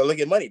look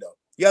at money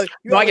though.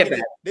 I get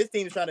that. This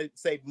team is trying to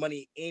save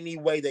money any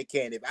way they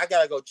can. If I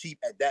gotta go cheap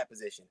at that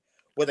position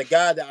with a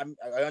guy that I'm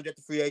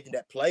undrafted free agent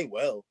that play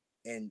well,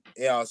 and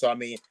so I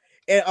mean,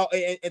 and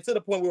to the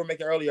point we were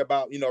making earlier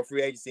about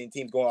free agency and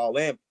teams going all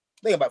in.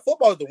 Think about it,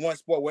 football is the one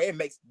sport where it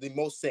makes the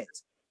most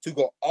sense to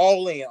go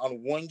all in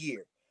on 1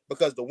 year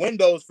because the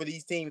windows for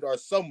these teams are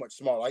so much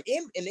smaller. Like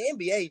in the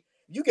NBA.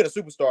 You get a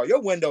superstar,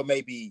 your window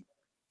may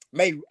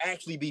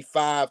actually be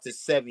 5 to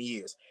 7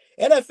 years.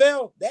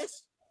 NFL,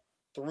 that's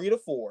 3 to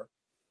 4.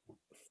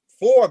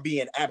 4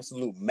 being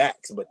absolute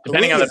max, but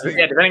depending on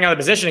the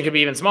position, it could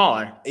be even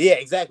smaller. Yeah,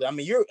 exactly. I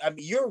mean,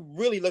 you're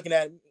really looking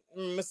at.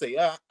 Let's see.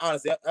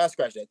 Honestly, I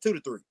scratch that 2 to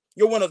 3.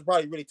 Your window's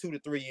probably really 2 to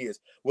 3 years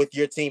with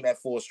your team at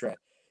full strength.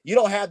 You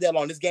don't have that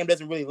long. This game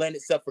doesn't really lend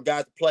itself for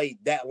guys to play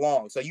that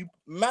long, so you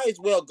might as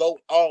well go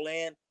all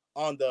in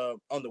on the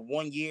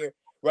 1 year.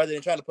 Rather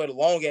than trying to play the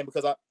long game,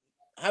 because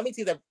how many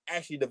teams have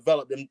actually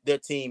developed their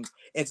teams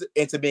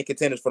into being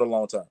contenders for the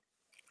long term?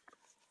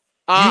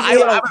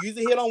 You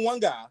usually hit on one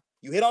guy.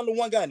 You hit on the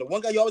one guy, and the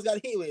one guy you always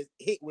got to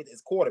hit with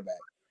is quarterback.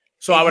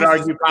 So I would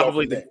argue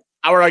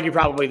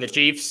probably the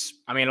Chiefs.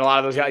 I mean, a lot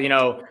of those guys,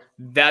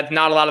 that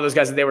not a lot of those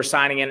guys that they were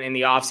signing in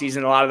the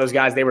offseason. A lot of those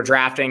guys they were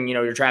drafting,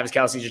 your Travis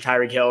Kelce's, your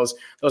Tyreek Hills.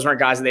 Those weren't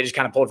guys that they just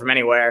kind of pulled from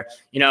anywhere,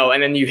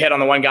 and then you hit on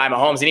the one guy,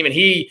 Mahomes, and even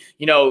he,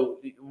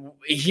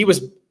 he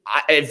was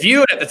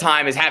viewed at the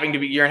time as having to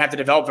be, you're gonna have to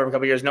develop for a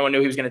couple of years. No one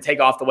knew he was going to take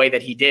off the way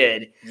that he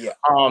did. Yeah.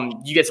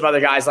 You get some other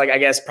guys like, I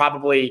guess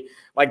probably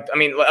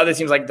other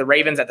teams like the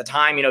Ravens at the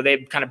time, they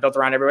kind of built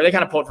around everywhere. They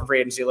kind of pulled from free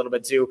agency a little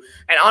bit too.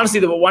 And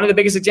honestly, one of the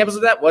biggest examples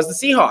of that was the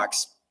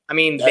Seahawks. I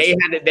mean, they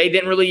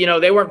didn't really,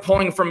 they weren't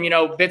pulling from,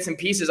 bits and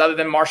pieces other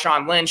than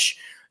Marshawn Lynch,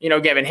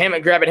 grabbing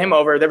him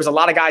over. There was a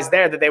lot of guys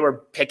there that they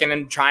were picking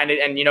and trying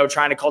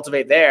to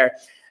cultivate there.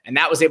 And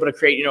that was able to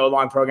create, a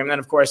long program. And then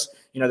of course,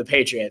 the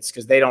Patriots,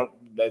 because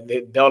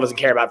Bill doesn't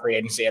care about free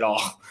agency at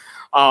all.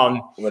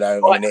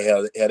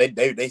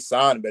 They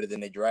sign better than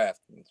they draft,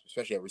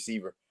 especially at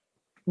receiver.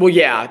 Well,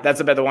 yeah, that's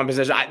about the one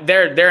position.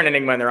 They're an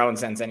enigma in their own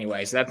sense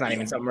anyway, so that's not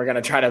even something we're going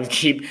to try to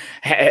keep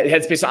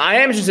headspace. So I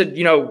am interested,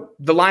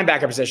 the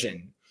linebacker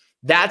position.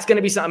 That's going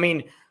to be something. I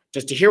mean,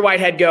 just to hear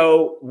Whitehead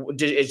go,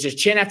 does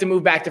Chin have to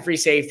move back to free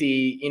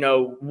safety?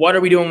 What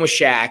are we doing with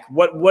Shaq?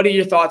 What are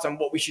your thoughts on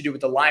what we should do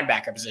with the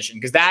linebacker position?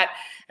 Because that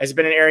has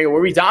been an area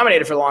where we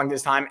dominated for the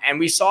longest time, and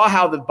we saw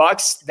how the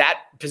Bucs,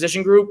 that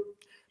position group,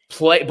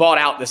 bought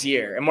out this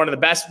year. And one of the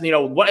best,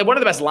 one of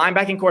the best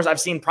linebacking cores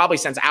I've seen probably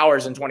since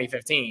ours in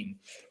 2015.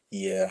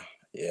 Yeah.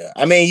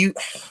 I mean,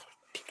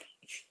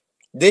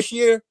 this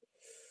year,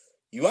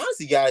 you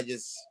honestly gotta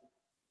just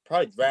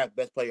probably draft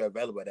best player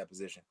available at that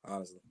position.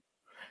 Honestly.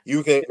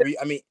 You could,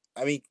 I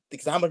mean,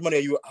 because how much money are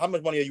you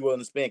willing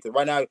to spend? Because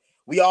right now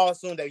we all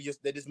assume that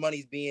this money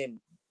is being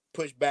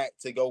pushed back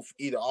to go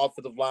either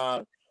offensive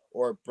line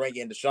or bring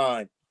in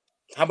Deshaun.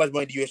 How much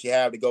money do you actually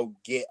have to go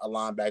get a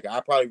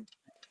linebacker?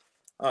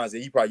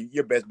 Honestly,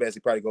 your best bet is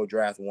to probably go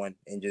draft one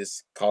and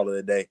just call it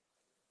a day.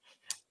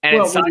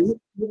 And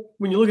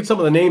when you look at some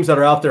of the names that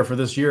are out there for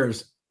this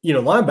year's,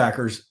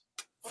 linebackers,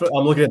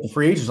 I'm looking at the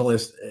free agents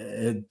list.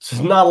 It's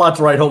not a lot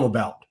to write home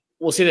about.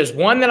 We'll see. There's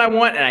one that I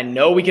want, and I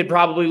know we could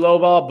probably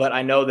lowball, but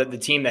I know that the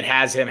team that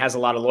has him has a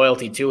lot of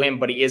loyalty to him.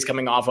 But he is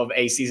coming off of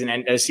a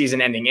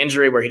season-ending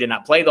injury where he did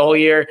not play the whole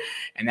year,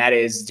 and that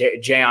is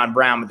Jayon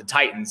Brown with the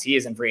Titans. He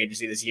is in free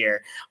agency this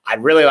year. I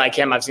really like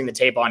him. I've seen the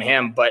tape on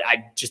him, but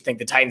I just think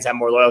the Titans have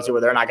more loyalty where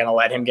they're not going to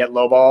let him get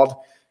lowballed.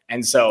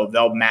 And so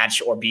they'll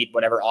match or beat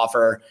whatever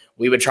offer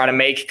we would try to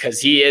make,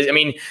 because he is, I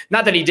mean,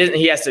 not that he didn't,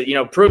 he has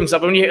to, prove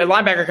himself. When you're a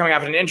linebacker coming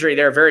off an injury,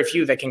 there are very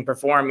few that can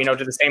perform, to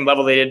the same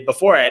level they did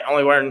before it.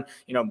 Only when,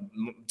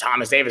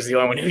 Thomas Davis is the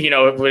only one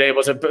who, was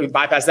able to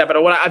bypass that.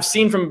 But what I've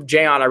seen from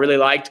Jayon, I really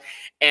liked.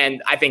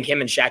 And I think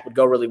him and Shaq would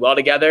go really well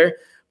together.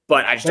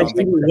 But I just don't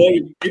think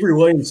Avery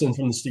Williamson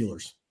from the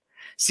Steelers.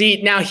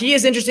 See, now he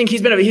is interesting.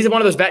 He's one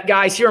of those vet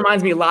guys. He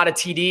reminds me a lot of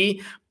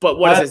TD, but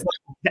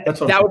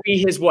that would be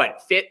his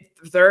fifth,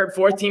 third,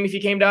 fourth team if he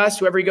came to us,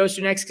 whoever he goes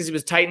to next, because he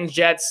was Titans,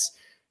 Jets,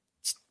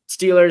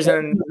 Steelers,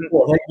 and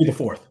that'd be the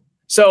fourth.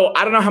 So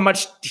I don't know how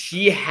much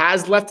he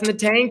has left in the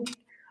tank.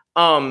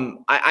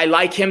 I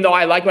like him though.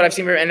 I like what I've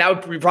seen, and that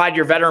would provide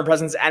your veteran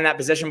presence and that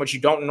position, which you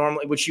don't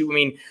normally.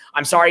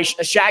 I'm sorry,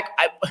 Shaq.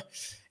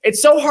 It's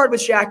so hard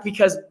with Shaq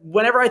because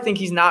whenever I think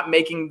he's not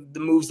making the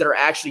moves that are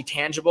actually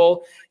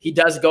tangible, he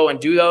does go and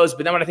do those.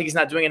 But then when I think he's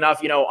not doing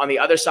enough, on the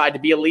other side to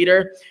be a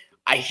leader,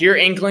 I hear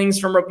inklings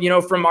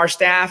from our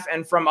staff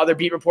and from other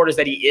beat reporters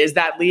that he is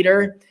that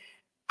leader.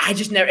 I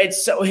just never.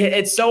 It's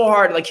so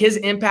hard. Like his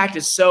impact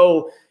is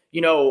so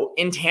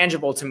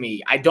intangible to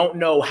me. I don't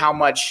know how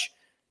much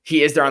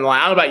he is there on the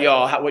line. I don't know about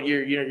y'all. What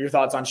your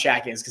thoughts on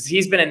Shaq is, because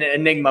he's been an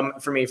enigma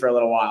for me for a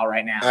little while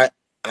right now.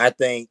 I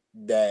think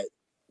that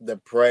the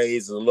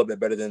praise is a little bit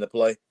better than the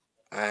play.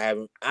 I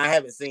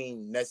haven't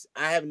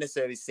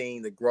necessarily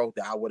seen the growth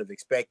that I would have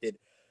expected,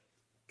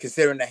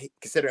 considering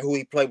who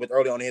he played with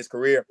early on in his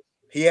career.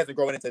 He hasn't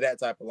grown into that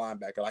type of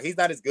linebacker. Like, he's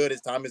not as good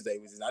as Thomas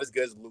Davis. He's not as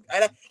good as Luke.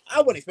 And I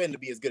wouldn't expect him to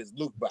be as good as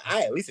Luke, but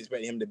I at least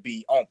expect him to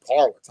be on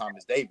par with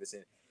Thomas Davis.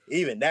 And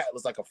even that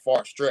was like a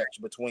far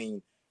stretch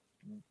between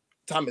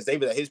Thomas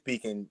Davis at his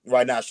peak and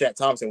right now Shaq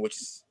Thompson,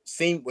 which is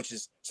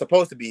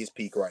supposed to be his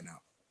peak right now.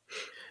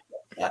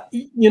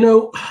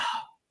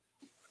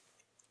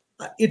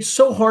 It's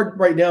so hard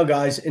right now,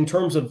 guys, in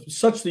terms of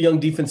such the young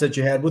defense that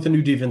you had with a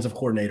new defensive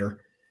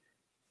coordinator,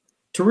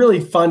 to really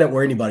find out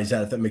where anybody's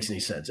at, if that makes any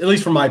sense, at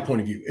least from my point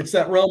of view. It's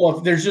that realm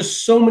of there's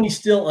just so many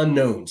still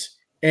unknowns.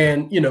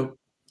 And,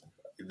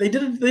 they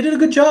did a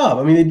good job.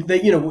 I mean,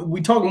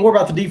 we talk more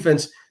about the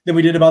defense than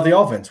we did about the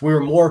offense. We were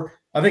more,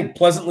 I think,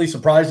 pleasantly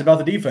surprised about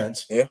the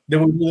defense than we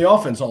were the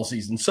offense all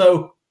season.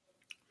 So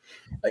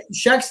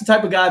Shaq's the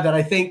type of guy that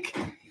I think,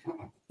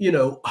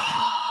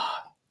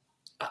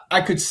 I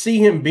could see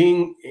him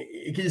being,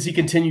 as he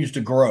continues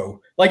to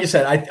grow. Like I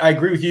said, I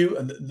agree with you.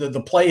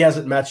 The play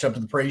hasn't matched up to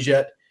the praise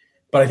yet,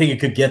 but I think it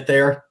could get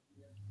there.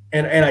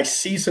 And I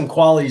see some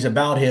qualities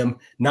about him,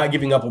 not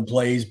giving up on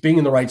plays, being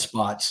in the right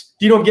spots.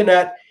 Do you know what I'm getting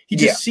at? He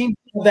just seems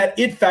to have that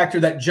it factor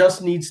that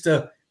just needs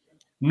to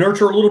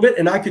nurture a little bit,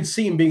 and I could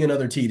see him being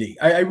another TD.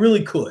 I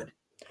really could,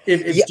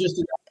 if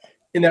just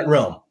in that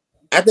realm.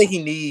 I think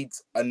he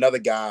needs another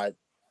guy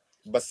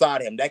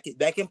beside him that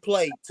can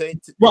play to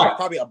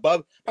probably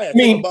above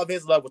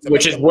his level,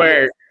 which is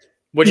where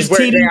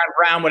Jayon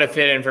Brown would have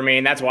fit in for me,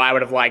 and that's why I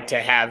would have liked to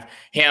have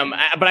him.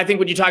 But I think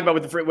when you talk about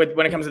with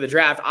when it comes to the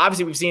draft,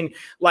 obviously we've seen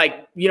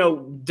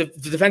the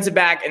defensive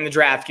back in the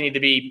draft can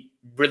either be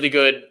really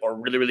good or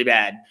really, really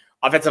bad.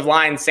 Offensive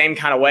line, same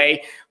kind of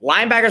way.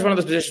 Linebacker is one of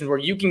those positions where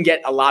you can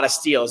get a lot of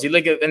steals. You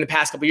look at in the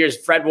past couple of years,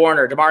 Fred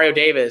Warner, Demario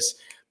Davis,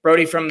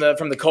 Brody from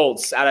the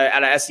Colts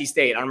out of SC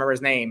State. I don't remember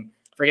his name.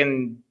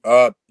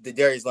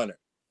 Darius Leonard.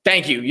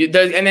 Thank you.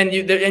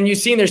 You've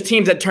seen there's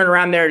teams that turn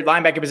around their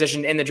linebacker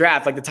position in the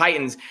draft, like the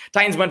Titans.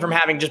 Titans went from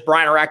having just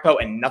Brian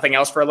Orakpo and nothing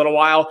else for a little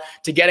while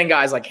to getting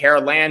guys like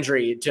Harold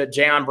Landry, to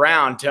Jayon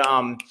Brown,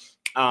 to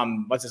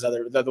what's his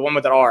other the one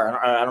with the R?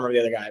 I don't remember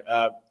the other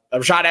guy.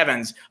 Rashad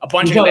Evans, a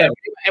bunch of them.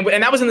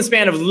 And that was in the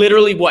span of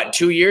literally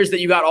 2 years that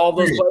you got all of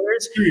those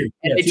players.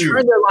 And they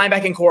turned their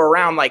linebacking core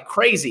around like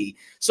crazy.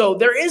 So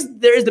there is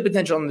the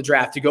potential in the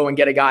draft to go and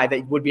get a guy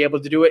that would be able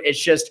to do it.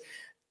 It's just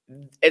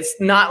it's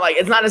not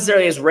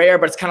necessarily as rare,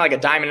 but it's kind of like a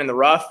diamond in the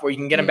rough where you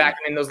can get them back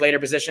in those later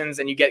positions,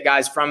 and you get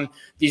guys from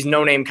these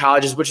no-name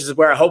colleges, which is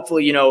where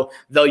hopefully,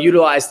 they'll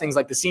utilize things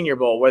like the Senior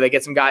Bowl, where they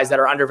get some guys that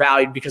are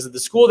undervalued because of the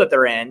school that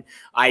they're in,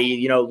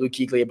 i.e., Luke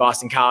Kuechly at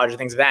Boston College or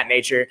things of that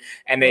nature.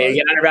 And they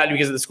get undervalued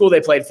because of the school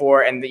they played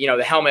for and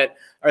the helmet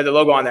or the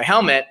logo on their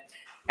helmet.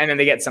 And then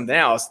they get something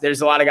else. There's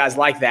a lot of guys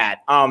like that.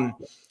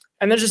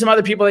 And there's just some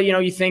other people that,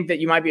 you think that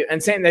you might be –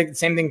 and same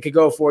thing could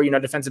go for,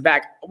 defensive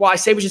back. While I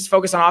say we just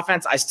focus on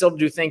offense, I still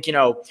do think, the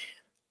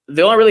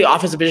only really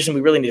offensive position we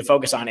really need to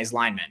focus on is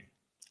linemen.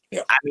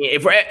 Yeah. I mean,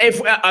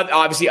 if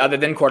obviously other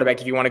than quarterback,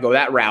 if you want to go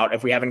that route,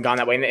 if we haven't gone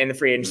that way in the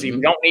free agency,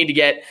 we don't need to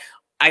get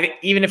 – I think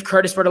even if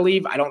Curtis were to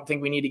leave, I don't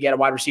think we need to get a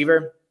wide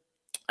receiver.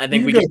 I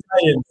think you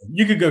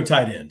could go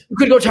tight end. We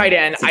could go tight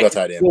end. Tight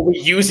end. Will we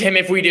use him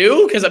if we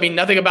do? Because I mean,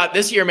 nothing about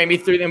this year made me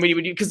through them. We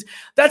would do because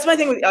that's my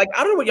thing. Like,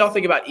 I don't know what y'all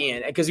think about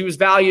Ian because he was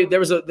valued. There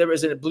was a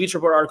Bleacher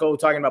Report article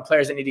talking about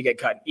players that need to get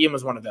cut. Ian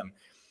was one of them.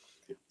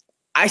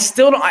 I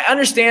still don't. I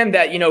understand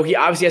that he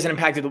obviously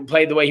hasn't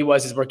played the way he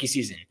was his rookie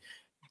season.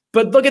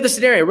 But look at the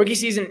scenario. Rookie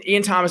season,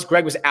 Ian Thomas,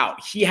 Greg was out.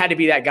 He had to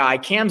be that guy.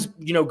 Cam's,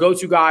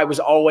 go-to guy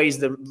was always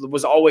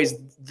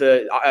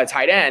the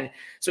tight end.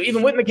 So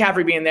even with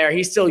McCaffrey being there,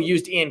 he still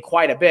used Ian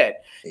quite a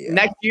bit. Yeah.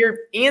 Next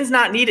year, Ian's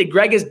not needed.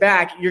 Greg is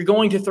back. You're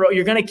going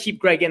to keep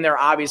Greg in there,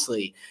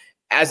 obviously.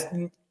 Because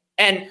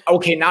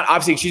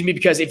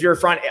if you're a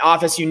front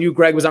office, you knew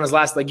Greg was on his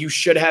last leg, you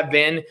should have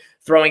been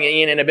throwing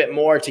Ian in a bit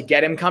more to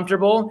get him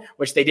comfortable,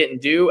 which they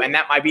didn't do. And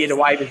that might be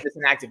why he was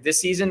inactive this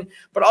season.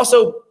 But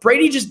also,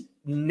 Brady just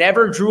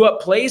never drew up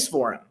plays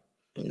for him.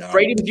 No.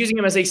 Brady was using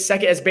him as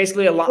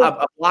basically a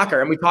blocker.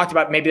 And we talked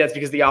about maybe that's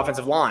because of the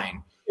offensive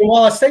line. And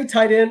while I say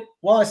tight end,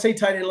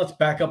 let's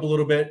back up a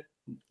little bit.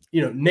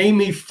 Name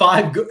me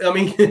five.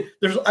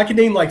 I can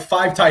name like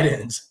 5 tight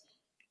ends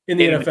in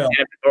the NFL.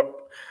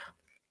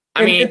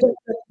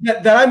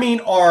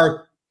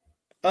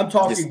 I'm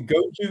talking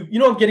go-to. You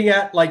know what I'm getting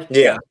at? Let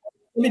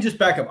me just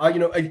back up.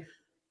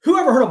 Who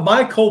ever heard of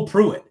Michael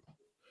Pruitt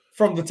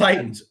from the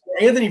Titans?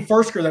 Or Anthony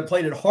Fursker that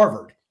played at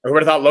Harvard? Who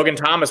would have thought Logan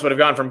Thomas would have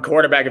gone from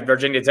quarterback at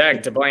Virginia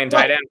Tech to playing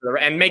tight end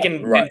and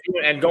making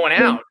and going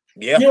out?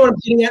 Yeah. You know what I'm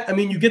getting at? I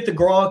mean, you get the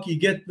Gronk, you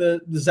get the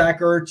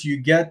Zach Ertz, you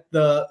get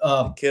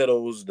the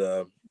Kittles,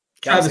 the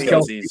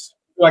Kelce's.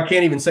 I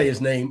can't even say his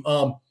name.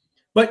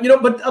 But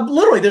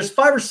literally, there's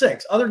 5 or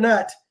 6. Other than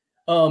that,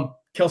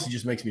 Kelce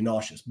just makes me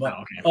nauseous. But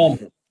I thought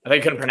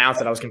you couldn't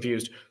pronounce it. I was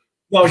confused.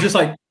 Well, it was just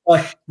like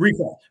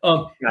recall.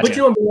 Gotcha. But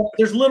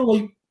there's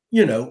literally,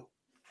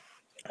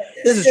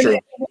 this is true.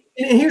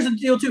 And here's the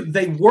deal too: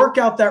 they work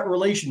out that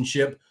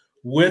relationship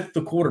with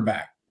the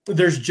quarterback.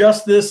 There's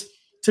just this.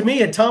 To me,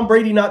 had Tom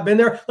Brady not been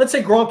there, let's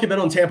say Gronk had been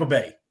on Tampa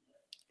Bay.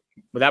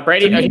 Without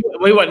Brady, he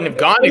wouldn't have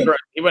gone.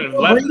 He wouldn't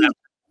have left.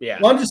 Yeah.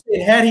 Well, I'm just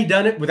saying, had he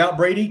done it without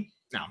Brady,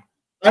 no,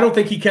 I don't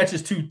think he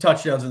catches 2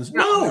 touchdowns in this.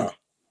 No.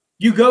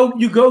 You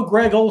go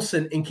Greg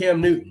Olsen and Cam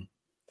Newton.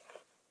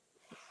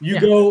 You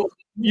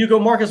go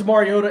Marcus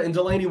Mariota and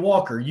Delaney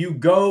Walker. You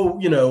go,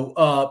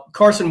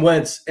 Carson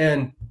Wentz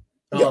and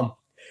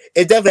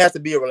it definitely has to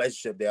be a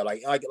relationship there.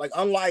 Like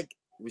unlike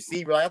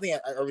receiver, I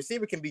think a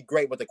receiver can be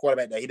great with the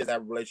quarterback that he doesn't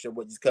have a relationship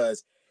with, just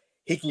because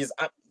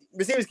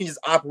receivers can just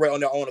operate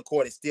on their own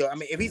accord and still. I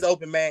mean, if he's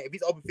open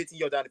 15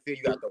 yards down the field,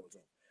 you got to throw it to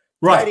him.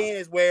 Right. Tight end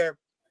is where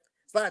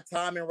it's not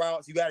timing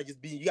routes. You got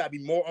to be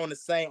more on the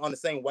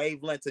same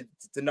wavelength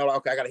to know,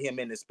 okay, I got to hit him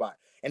in this spot.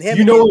 And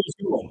him, what he's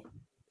doing.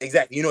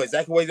 Exactly. You know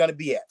exactly where he's going to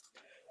be at.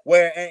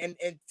 Where and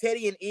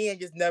Teddy and Ian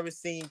just never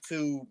seem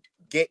to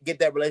get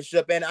that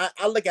relationship. And I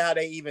look at how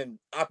they even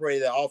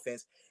operated the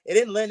offense. It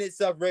didn't lend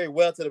itself very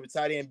well to the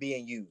tight end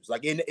being used.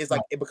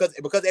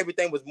 Because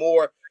everything was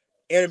more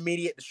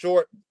intermediate to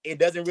short. It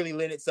doesn't really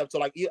lend itself to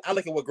I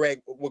look at what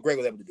Greg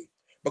was able to do.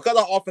 Because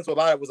our offense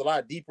was a lot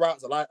of deep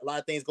routes, a lot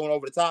of things going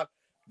over the top.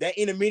 That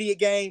intermediate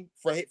game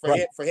for him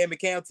and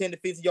Cam 10 to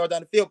 15 yards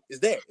down the field is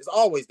there. It's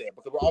always there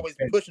because we're always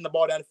pushing the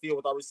ball down the field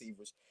with our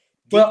receivers.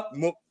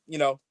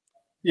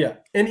 Yeah.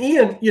 And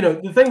Ian,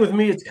 the thing with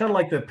me, it's kind of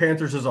like the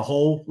Panthers as a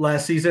whole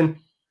last season.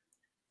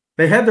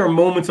 They had their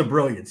moments of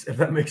brilliance, if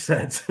that makes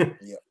sense.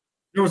 Yeah.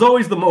 There was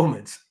always the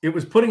moments. It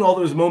was putting all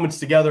those moments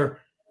together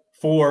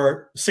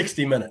for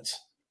 60 minutes.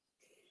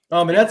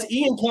 And that's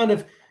Ian kind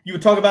of, you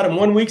would talk about him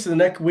one week, so the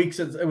next week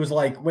it was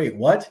like, wait,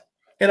 what?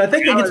 And I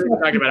think I wasn't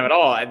talking about him at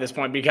all at this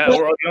point because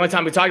the only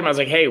time we talked about it was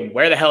like, hey,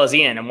 where the hell is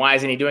Ian and why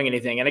isn't he doing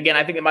anything? And again,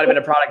 I think it might have been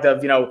a product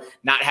of,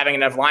 not having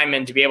enough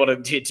linemen to be able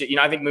to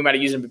I think we might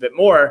have used him a bit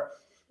more.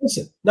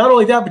 Listen, not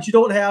only that, but you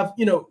don't have,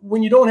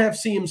 when you don't have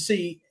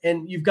CMC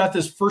and you've got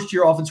this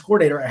first-year offense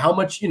coordinator, how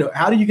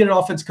do you get an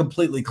offense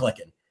completely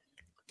clicking?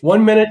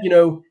 1 minute,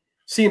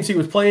 CMC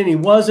was playing, he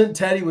wasn't.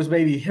 Teddy was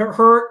maybe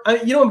hurt.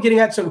 I'm getting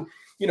at. So,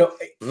 you got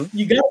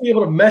to be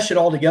able to mesh it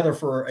all together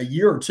for a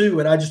year or two,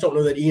 and I just don't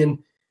know that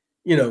Ian,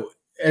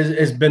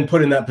 has been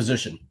put in that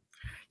position.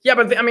 Yeah,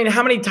 but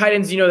how many tight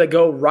ends that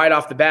go right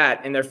off the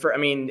bat in their first?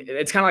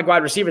 It's kind of like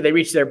wide receiver. They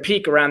reach their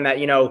peak around that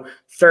 3rd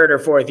or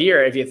 4th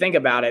year. If you think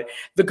about it,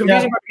 the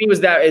confusing part for me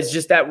is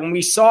just that when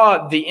we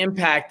saw the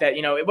impact that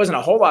it wasn't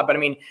a whole lot, but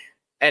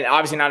and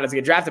obviously not as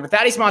get drafted, but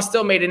Thaddeus Moss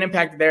still made an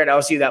impact there at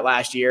LSU that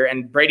last year,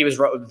 and Brady was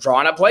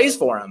drawing up plays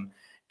for him.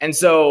 And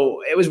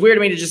so it was weird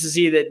to me to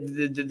see that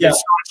the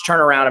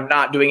turnaround of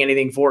not doing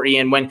anything for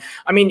Ian. When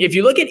if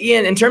you look at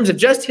Ian in terms of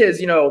just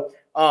his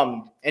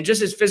and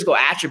just his physical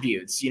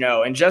attributes,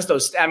 and just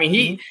those.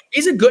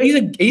 He's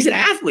an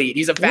athlete.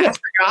 He's a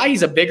faster guy.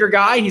 He's a bigger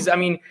guy.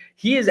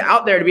 He is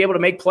out there to be able to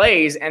make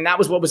plays, and that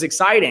was what was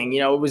exciting.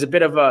 It was a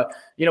bit of a,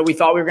 we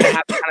thought we were going to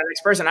have the kind of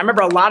next person. I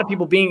remember a lot of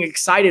people being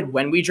excited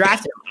when we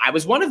drafted him. I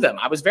was one of them.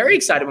 I was very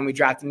excited when we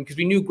drafted him because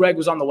we knew Greg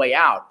was on the way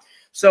out.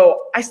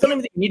 So I still don't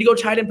even think you need to go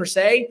tight end per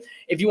se.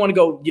 If you want to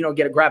go,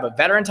 grab a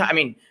veteran.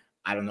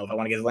 I don't know if I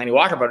want to get Delaney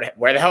Walker, but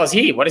where the hell is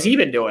he? What has he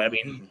been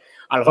doing?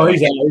 I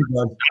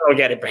don't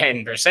get it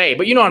per se,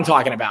 but you know what I'm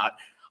talking about.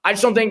 I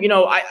just don't think,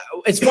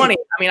 it's funny.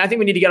 I mean, I think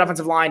we need to get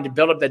offensive line to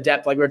build up the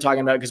depth like we were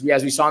talking about, because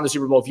as we saw in the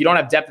Super Bowl, if you don't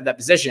have depth at that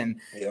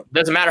position, it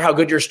doesn't matter how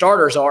good your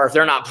starters are. If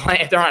they're not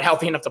playing, if they're not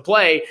healthy enough to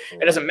play,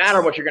 it doesn't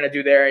matter what you're going to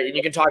do there. And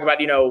you can talk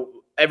about,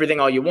 everything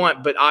all you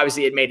want, but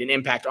obviously it made an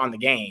impact on the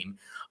game.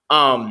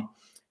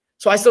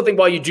 So I still think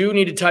while you do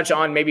need to touch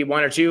on maybe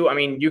one or two, I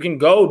mean, you can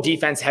go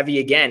defense heavy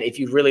again if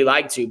you'd really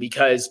like to,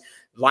 because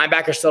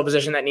linebacker is still a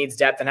position that needs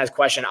depth and has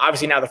question.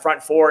 Obviously, now the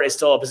front four is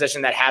still a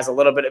position that has a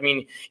little bit. I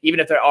mean, even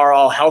if they are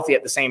all healthy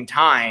at the same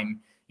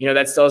time,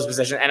 that still is a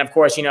position. And of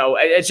course,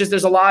 it's just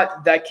there's a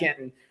lot that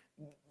can.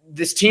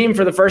 This team,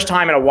 for the first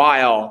time in a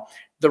while,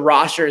 the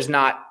roster is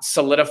not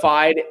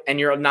solidified, and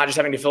you're not just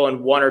having to fill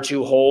in one or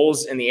two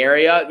holes in the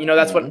area.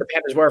 That's what the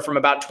Panthers were from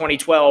about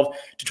 2012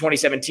 to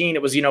 2017.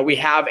 It was, we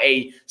have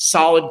a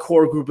solid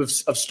core group of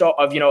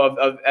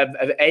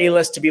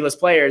A-list to B-list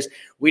players.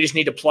 We just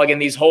need to plug in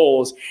these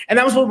holes. And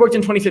that was what worked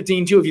in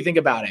 2015 too, if you think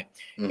about it.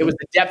 It was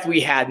the depth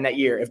we had in that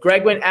year. If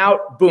Greg went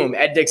out, boom,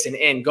 Ed Dickson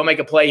in, go make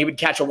a play. He would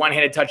catch a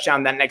one-handed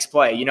touchdown that next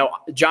play.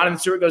 Jonathan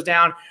Stewart goes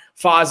down,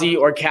 Fozzie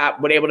or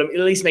Cap would able to at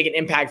least make an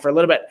impact for a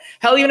little bit.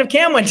 Hell, even if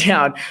Cam went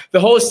down, the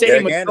whole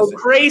stadium was so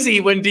crazy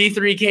when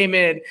D3 came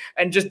in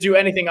and just do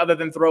anything other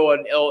than throw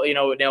an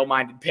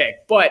ill-minded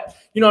pick. But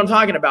you know what I'm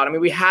talking about. I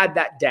mean, we had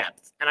that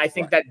depth, and I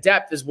think that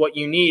depth is what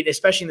you need,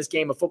 especially in this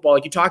game of football.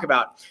 Like you talk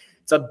about,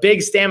 it's a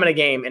big stamina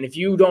game, and if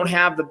you don't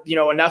have the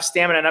enough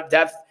stamina, enough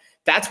depth,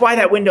 that's why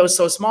that window is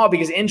so small,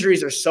 because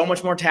injuries are so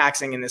much more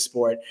taxing in this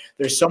sport.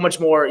 There's so much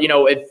more,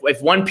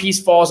 if one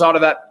piece falls out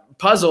of that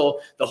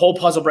puzzle, the whole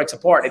puzzle breaks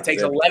apart. It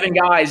takes 11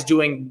 guys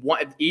doing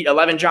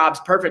 11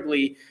 jobs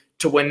perfectly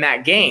to win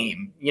that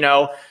game,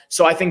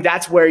 So I think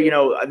that's where,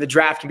 the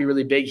draft can be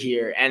really big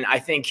here. And I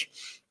think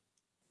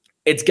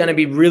it's going to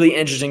be really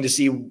interesting to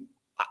see.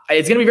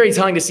 It's going to be very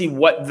telling to see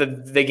what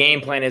the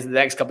game plan is in the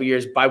next couple of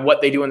years by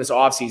what they do in this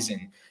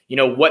offseason,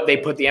 what they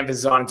put the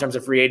emphasis on in terms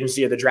of free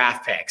agency or the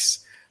draft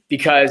picks.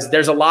 Because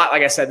there's a lot,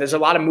 like I said, there's a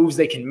lot of moves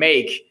they can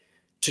make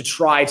to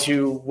try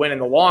to win in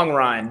the long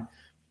run.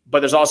 But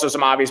there's also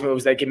some obvious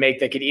moves they can make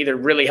that could either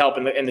really help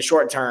in the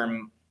short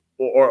term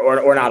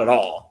or not at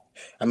all.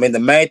 I mean, the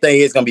main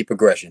thing is going to be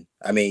progression.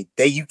 I mean,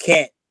 you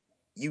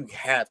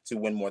have to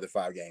win more than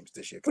 5 games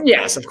this year.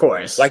 Yes, of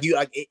course.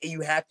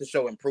 You have to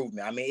show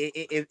improvement. I mean,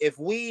 if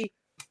we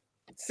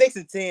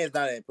 6-10 is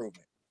not an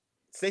improvement.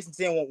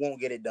 6-10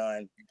 won't get it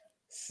done.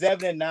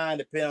 7-9,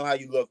 depending on how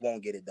you look,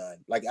 won't get it done.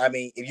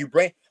 If you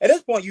bring at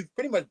this point, you've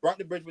pretty much burnt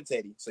the bridge with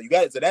Teddy, so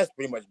that's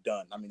pretty much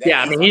done. I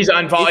mean, he's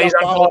unfollowed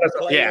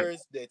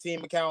players, the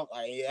team account.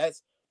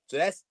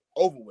 That's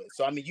over with.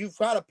 So I mean, I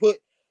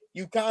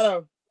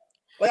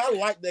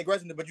like the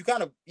aggressiveness, but you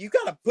kind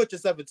of put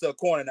yourself into a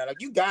corner now.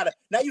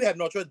 Now you have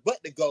no choice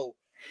but to go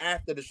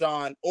after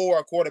Deshaun or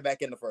a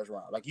quarterback in the first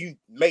round. You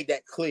made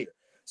that clear.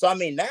 So I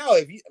mean, now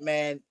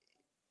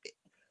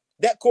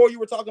that core you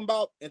were talking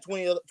about in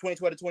 2012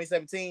 to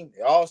 2017,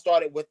 it all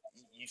started with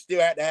you still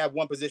had to have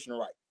one position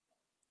right.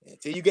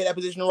 Until you get that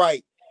position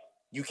right,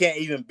 you can't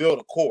even build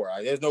a core.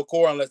 There's no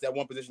core unless that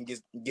one position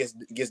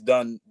gets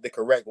done the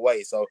correct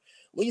way. So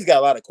we just got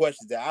a lot of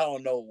questions that I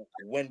don't know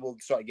when we'll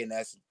start getting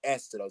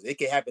answers to those. It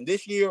could happen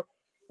this year,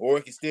 or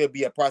it could still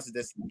be a process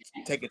that's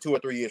taking 2 or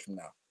 3 years from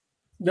now.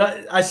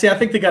 I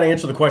think they got to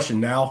answer the question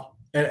now,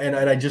 and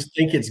I just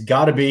think it's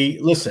got to be.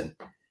 Listen,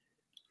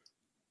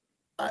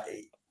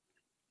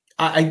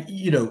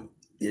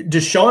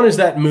 Deshaun is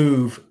that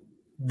move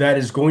that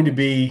is going to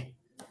be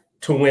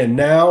to win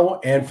now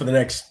and for the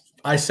next,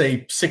 I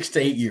say, 6 to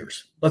 8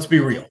 years. Let's be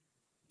real.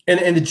 And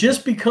it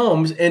just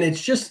becomes, and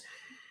it's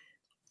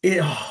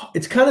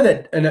kind of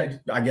that, and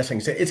I guess I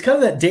can say, it's kind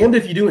of that damned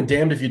if you do and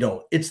damned if you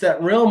don't. It's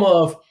that realm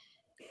of,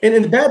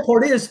 and the bad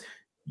part is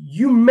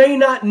you may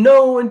not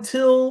know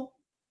until,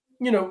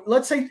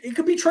 let's say it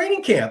could be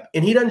training camp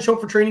and he doesn't show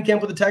up for training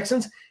camp with the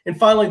Texans. And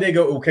finally they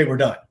go, okay, we're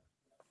done.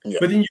 Yeah.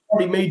 But then you've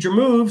already made your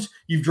moves.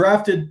 You've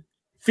drafted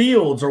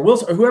Fields or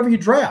Wilson or whoever you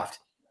draft.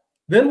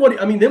 Then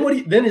what? I mean,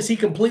 then is he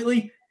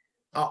completely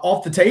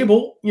off the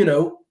table?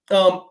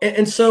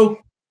 And so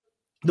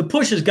the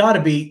push has got to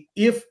be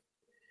if.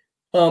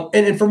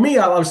 And for me,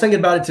 I was thinking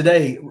about it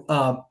today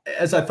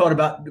as I thought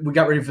about we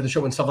got ready for the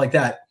show and stuff like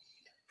that.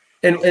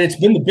 And it's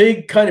been the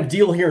big kind of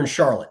deal here in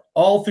Charlotte,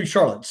 all through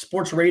Charlotte,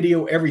 sports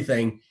radio,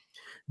 everything.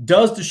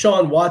 Does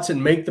Deshaun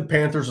Watson make the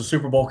Panthers a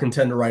Super Bowl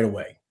contender right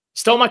away?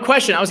 Stole my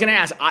question. I was going to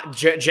ask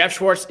Jeff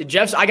Schwartz.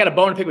 I got a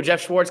bone to pick with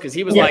Jeff Schwartz because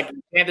he was like,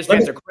 Panthers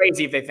fans are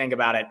crazy if they think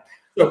about it.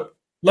 So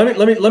let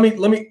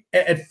me.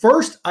 At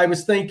first, I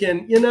was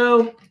thinking,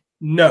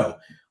 no.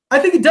 I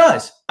think it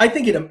does. I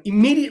think it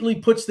immediately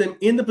puts them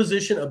in the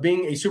position of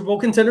being a Super Bowl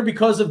contender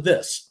because of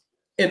this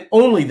and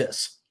only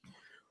this.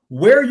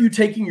 Where are you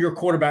taking your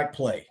quarterback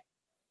play?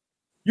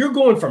 You're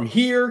going from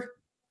here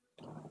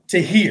to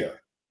here.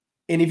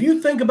 And if you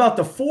think about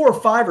the 4 or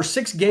 5 or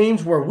 6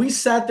 games where we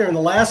sat there in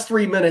the last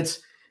 3 minutes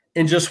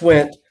and just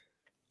went,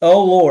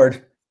 oh,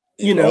 Lord,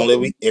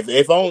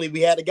 if only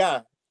we had a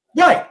guy.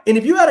 Right. And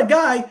if you had a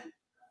guy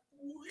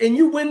and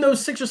you win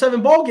those 6 or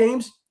 7 ball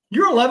games,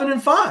 You're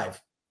 11-5.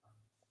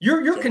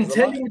 You're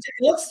contending.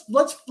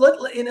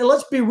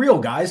 Let's be real,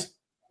 guys.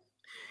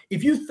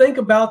 If you think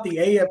about the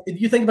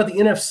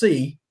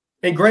NFC,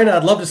 and granted,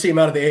 I'd love to see him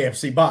out of the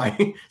AFC.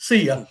 Bye,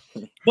 see ya.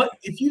 But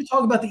if you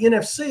talk about the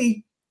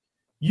NFC,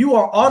 you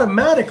are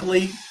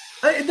automatically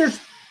there's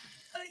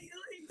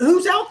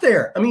who's out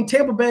there. I mean,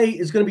 Tampa Bay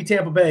is going to be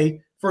Tampa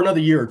Bay for another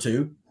year or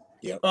two.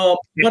 Yeah. But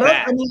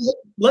I mean,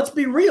 let's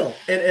be real.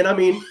 And I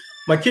mean,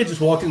 my kid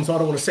just walked in, so I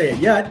don't want to say it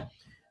yet.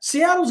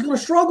 Seattle's going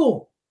to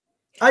struggle.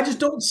 I just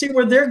don't see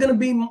where they're going to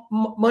be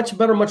much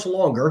better, much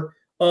longer.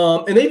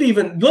 And they've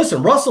even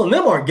listen. Russell and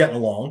them aren't getting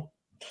along.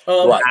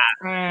 Right.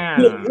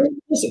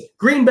 Listen,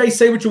 Green Bay.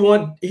 Say what you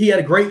want. He had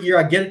a great year.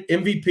 I get it.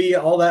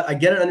 MVP, all that. I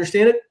get it.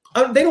 Understand it.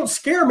 They don't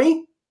scare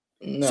me.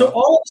 No. So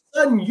all of a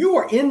sudden, you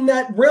are in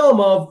that realm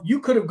of you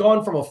could have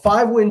gone from a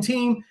 5-win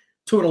team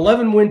to an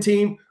 11-win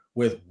team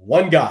with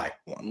one guy.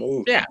 One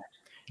move. Yeah,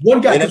 one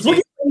guy.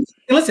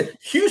 Listen,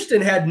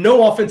 Houston had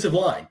no offensive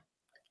line.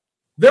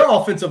 Their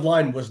offensive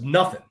line was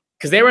nothing.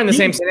 because they were in the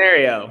same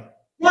scenario.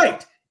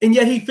 Right. And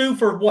yet he threw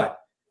for what?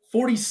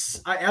 40,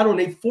 I don't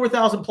know,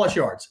 4,000 plus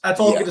yards. That's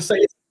all I'm going to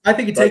say. I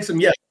think it takes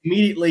him,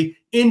 immediately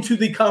into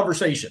the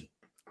conversation.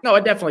 No,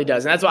 it definitely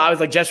does. And that's why I was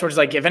like, Jeff Schwartz is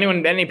like, if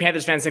any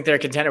Panthers fans think they're a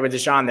contender with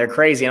Deshaun, they're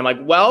crazy. And I'm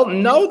like, well,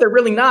 no, they're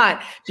really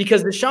not.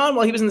 Because Deshaun,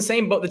 while he was in the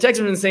same boat, the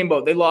Texans were in the same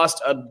boat. They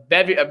lost a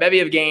bevy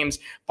of games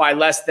by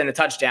less than a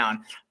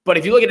touchdown. But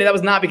if you look at it, that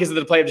was not because of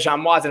the play of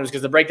Deshaun Watson. It was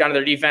because of the breakdown of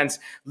their defense,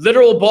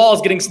 literal balls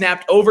getting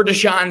snapped over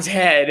Deshaun's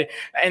head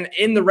and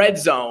in the red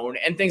zone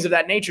and things of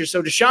that nature.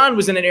 So Deshaun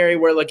was in an area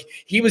where like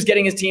he was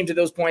getting his team to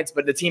those points,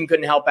 but the team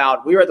couldn't help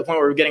out. We were at the point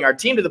where we were getting our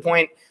team to the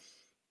point.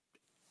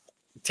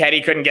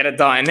 Teddy couldn't get it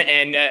done,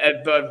 and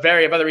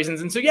variety of other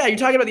reasons. And so, yeah, you're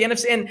talking about the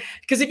NFC. And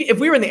because if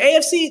we were in the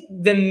AFC,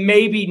 then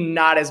maybe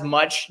not as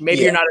much.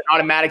 Maybe you're not an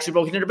automatic Super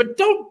Bowl contender. But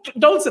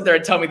don't sit there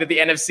and tell me that the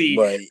NFC,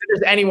 that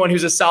there's anyone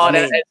who's a solid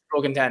Super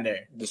Bowl contender.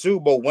 The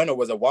Super Bowl winner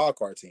was a wild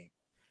card team.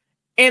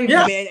 And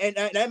and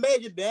that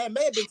may have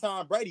been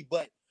Tom Brady,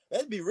 but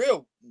let's be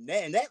real.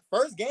 In that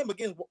first game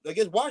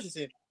against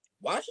Washington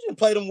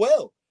played them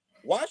well.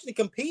 Washington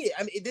competed.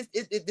 I mean,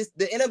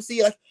 the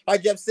NFC,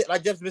 like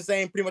Jeff's been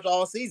saying pretty much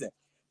all season.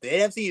 The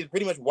NFC is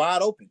pretty much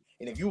wide open,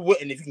 and if you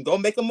can go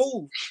make a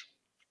move,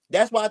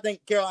 that's why I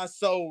think Carolina's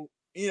so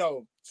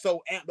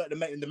amped up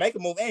to make a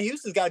move. And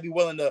Houston's got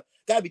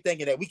to be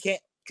thinking that we can't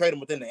trade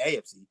them within the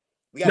AFC.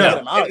 We got to get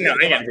them out. No,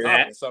 they got to do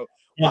that. So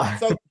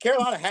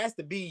Carolina has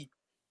to be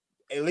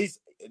at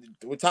least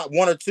with top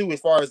one or two as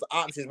far as the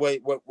options where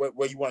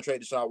you want to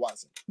trade Deshaun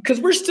Watson. Because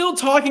we're still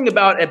talking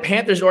about a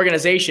Panthers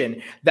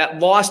organization that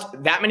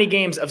lost that many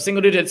games of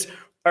single digits.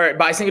 Or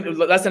by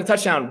less than a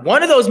touchdown.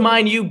 One of those,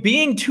 mind you,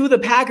 being to the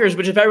Packers,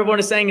 which if everyone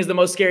is saying is the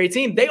most scary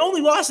team, they only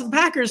lost to the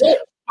Packers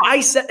by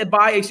 7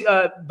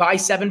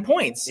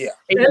 points. Yeah,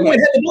 and they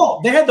had the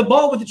ball. They had the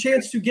ball with a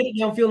chance to get it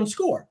downfield and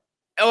score.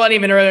 Oh, and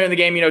even earlier in the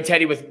game,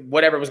 Teddy with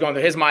whatever was going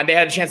through his mind, they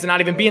had a chance to not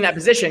even be in that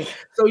position.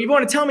 So you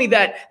want to tell me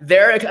that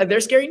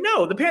they're scary?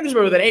 No, the Panthers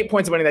were within 8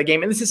 points of winning that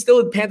game, and this is still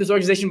a Panthers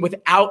organization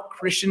without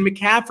Christian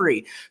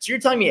McCaffrey. So you're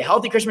telling me a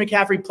healthy Christian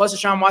McCaffrey plus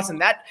Deshaun Watson,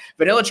 that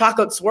vanilla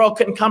chocolate swirl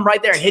couldn't come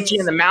right there and hit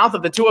you in the mouth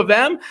of the two of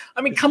them?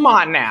 I mean, come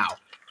on now.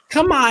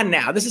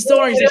 This is still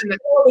an organization that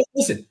 –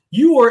 listen,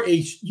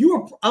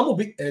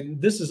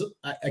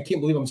 I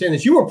can't believe I'm saying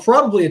this. You are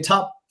probably a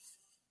top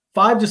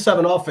 5 to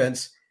 7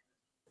 offense –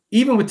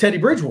 even with Teddy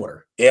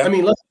Bridgewater. Yeah. I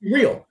mean, let's be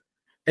real.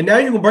 And now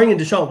you're going to bring in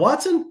Deshaun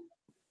Watson?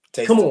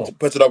 Come on.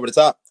 Puts it over the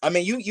top. I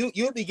mean,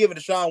 you'd be giving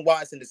Deshaun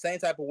Watson the same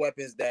type of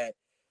weapons that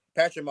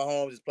Patrick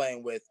Mahomes is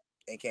playing with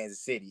in Kansas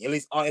City, at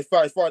least as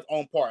far as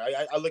on par.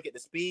 I look at the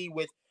speed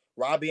with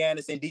Robbie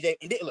Anderson,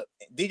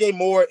 DJ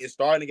Moore is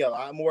starting to get a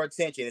lot more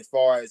attention as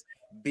far as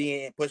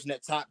pushing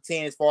that top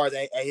 10 as far as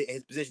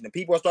his position. And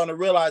people are starting to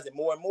realize it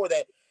more and more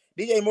that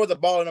DJ Moore's a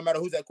baller no matter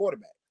who's at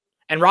quarterback.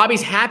 And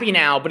Robbie's happy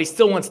now, but he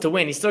still wants to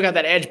win. He's still got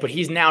that edge, but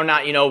he's now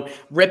not,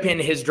 ripping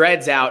his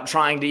dreads out,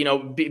 trying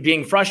to,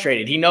 being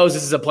frustrated. He knows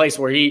this is a place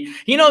where he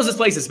knows this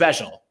place is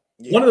special.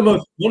 Yeah. One of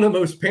the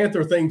most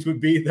Panther things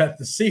would be that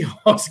the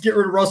Seahawks get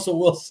rid of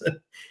Russell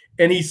Wilson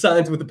and he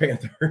signs with the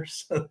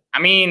Panthers. I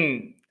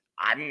mean,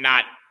 I'm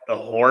not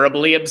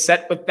horribly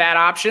upset with that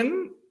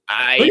option.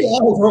 I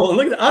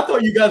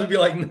thought you guys would be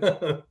like,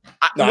 no.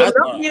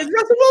 It's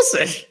Russell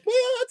Wilson. Well,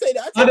 I'll tell you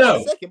that. I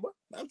know.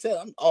 I'm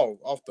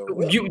off the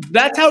rail.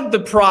 That's how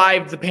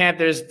deprived the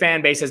Panthers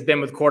fan base has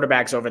been with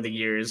quarterbacks over the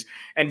years,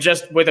 and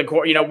just with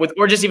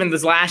or just even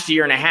this last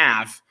year and a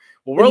half.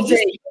 Well, and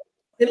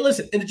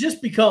it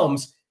just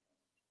becomes,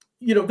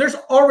 there's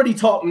already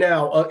talk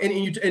now, and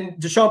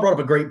Deshaun brought up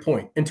a great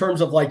point in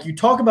terms of like you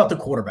talk about the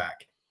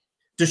quarterback,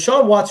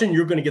 Deshaun Watson.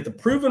 You're going to get the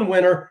proven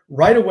winner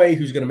right away,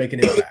 who's going to make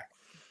an impact.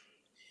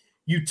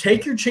 You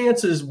take your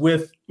chances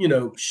with,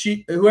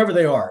 whoever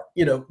they are,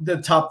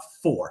 the top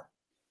 4.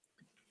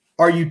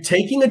 Are you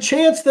taking a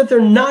chance that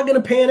they're not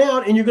going to pan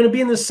out and you're going to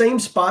be in the same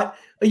spot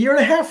a year and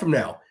a half from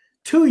now,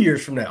 2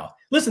 years from now?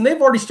 Listen, they've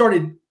already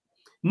started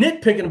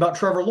nitpicking about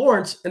Trevor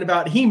Lawrence and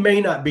about he may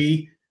not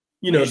be,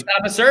 He's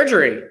got a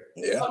surgery.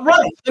 Yeah.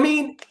 Right. I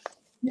mean,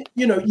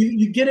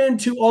 you get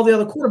into all the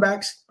other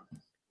quarterbacks,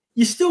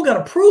 you still got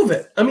to prove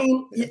it. I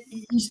mean,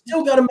 you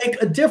still got to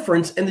make a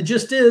difference. And the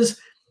gist is,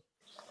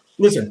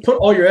 listen, put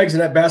all your eggs in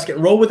that basket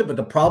and roll with it. But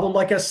the problem,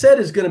 like I said,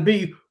 is going to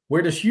be,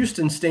 where does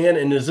Houston stand?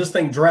 And does this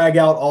thing drag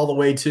out all the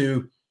way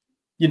to,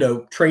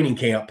 training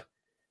camp?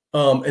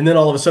 And then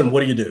all of a sudden,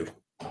 what do you do?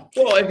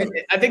 Well,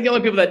 I think the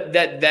only people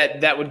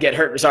that would get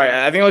hurt. Sorry,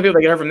 I think the only people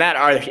that get hurt from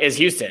that is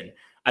Houston.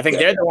 I think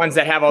they're the ones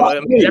that have all the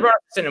everyone's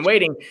sitting and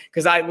waiting,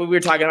 because we were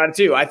talking about it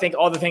too. I think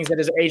all the things that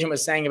his agent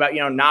was saying about,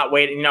 not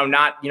waiting,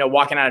 not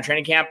walking out of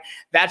training camp,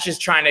 that's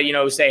just trying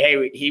to, say,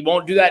 hey, he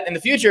won't do that in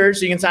the future,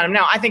 so you can sign him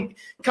now. I think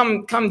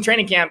come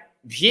training camp,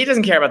 he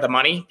doesn't care about the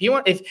money.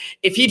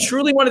 If he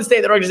truly wanted to stay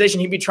at the organization,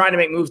 he'd be trying to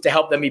make moves to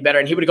help them be better,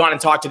 and he would have gone and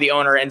talked to the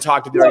owner and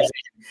talked to the organization.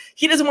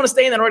 He doesn't want to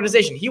stay in that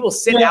organization. He will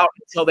sit out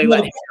until they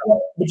let him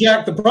go. But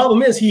Jack, the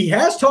problem is he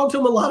has talked to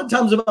him a lot of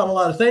times about a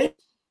lot of things,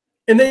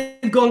 and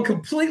they've gone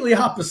completely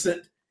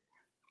opposite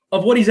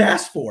of what he's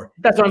asked for.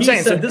 That's what I'm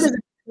saying.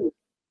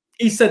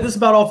 He said this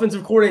about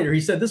offensive coordinator.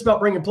 He said this about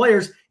bringing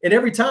players, and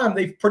every time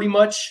they've pretty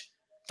much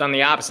done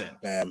the opposite.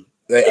 I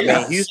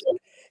mean, Houston,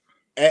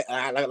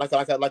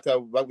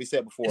 like we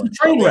said before,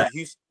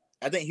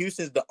 I think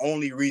Houston's the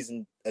only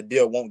reason a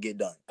deal won't get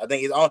done. I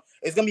think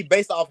it's going to be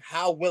based off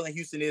how willing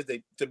Houston is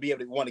to be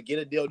able to want to get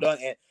a deal done.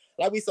 And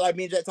like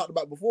me and Jack talked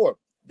about before,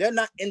 they're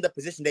not in the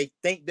position they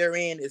think they're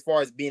in as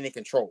far as being in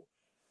control.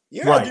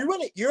 You're at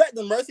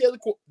the mercy of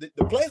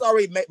the players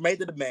already made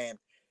the demand.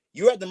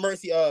 You're at the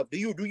mercy of, do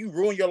you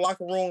ruin your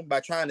locker room by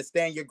trying to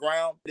stand your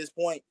ground at this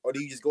point, or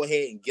do you just go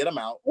ahead and get them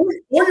out? Or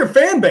your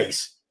fan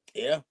base.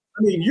 Yeah.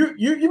 I mean,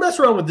 you mess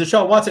around with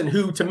Deshaun Watson,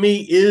 who to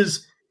me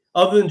is,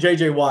 other than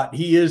J.J. Watt,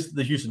 he is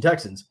the Houston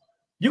Texans.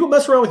 You can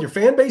mess around with your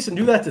fan base and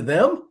do that to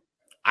them?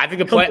 I think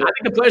the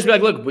players be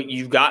like, look,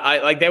 you've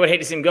got, they would hate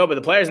to see him go, but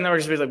the players in there would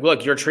just be like,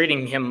 look, you're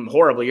treating him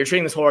horribly. You're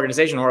treating this whole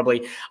organization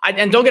horribly.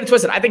 And don't get it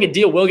twisted. I think a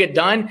deal will get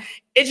done.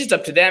 It's just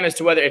up to them as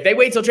to whether, if they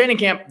wait till training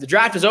camp, the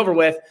draft is over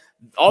with,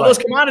 all those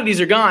commodities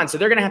are gone. So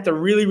they're going to have to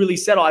really, really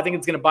settle. I think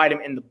it's going to bite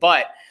him in the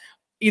butt.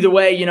 Either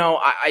way,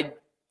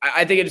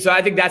 I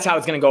think that's how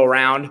it's going to go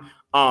around.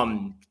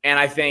 And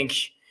I think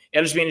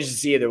it'll just be interesting to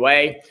see either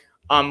way.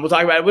 We'll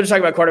just talk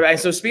about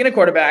quarterbacks. So speaking of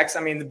quarterbacks, I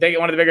mean,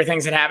 one of the bigger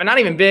things that happen, not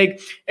even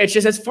big,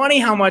 it's funny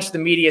how much the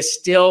media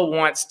still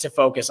wants to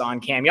focus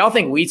on Cam. Y'all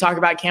think we talk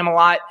about Cam a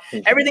lot?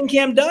 Everything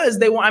Cam does,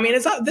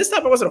 it's not, this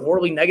time it wasn't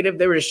horribly negative.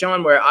 They were just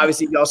showing where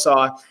obviously y'all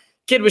saw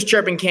kid was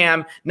chirping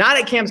Cam, not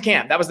at Cam's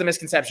camp. That was the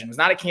misconception. It was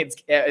not at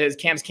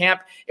Cam's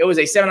camp. It was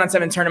a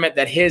 7-on-7 tournament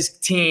that his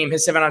team,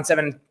 his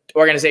 7-on-7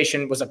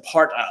 organization was a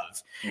part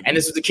of. And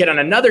this was a kid on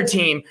another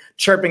team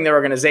chirping their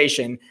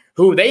organization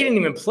who they didn't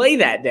even play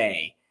that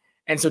day.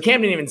 And so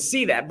Cam didn't even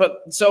see that.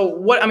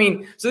 So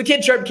the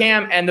kid chirped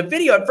Cam, and the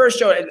video at first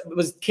showed it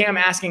was Cam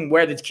asking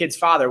where the kid's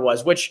father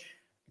was, which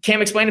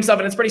Cam explained himself,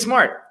 and it's pretty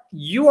smart.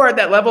 You are at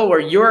that level where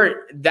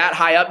you're that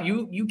high up.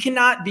 You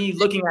cannot be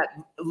looking at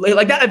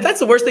like that. If that's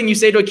the worst thing you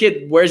say to a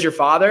kid, where's your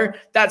father?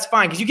 That's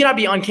fine, because you cannot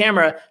be on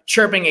camera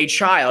chirping a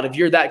child. If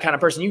you're that kind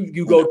of person,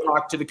 you go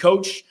talk to the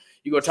coach,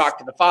 you go talk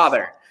to the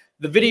father.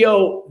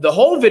 The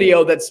whole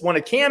video that's one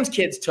of Cam's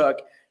kids took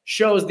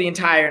shows the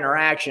entire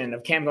interaction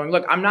of Cam going,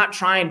 look, I'm not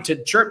trying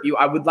to chirp you.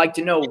 I would like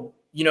to know,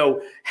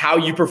 how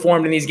you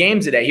performed in these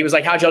games today. He was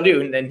like, how'd y'all do?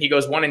 And then he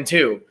goes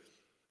 1-2.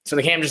 So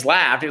the Cam just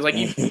laughed. He was like,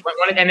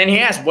 and then he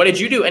asked, what did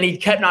you do? And he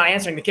kept not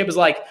answering. The kid was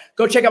like,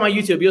 go check out my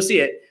YouTube. You'll see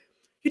it.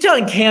 You're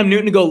telling Cam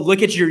Newton to go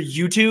look at your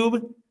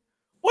YouTube?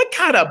 What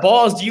kind of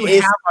balls do you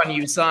have on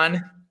you,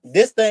 son?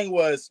 This thing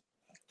was,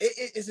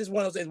 it's just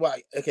one of those things where,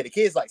 okay, the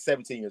kid's like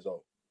 17 years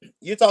old.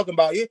 You're talking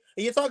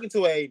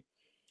to a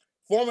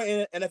former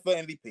NFL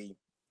MVP,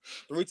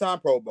 3-time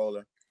Pro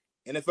Bowler,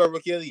 NFL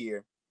Rookie of the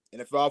Year,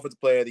 NFL Offensive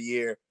Player of the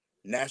Year,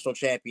 national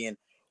champion.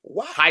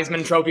 Why?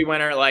 Heisman Trophy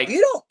winner. Like,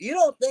 you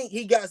don't think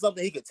he got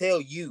something he could tell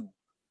you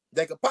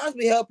that could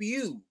possibly help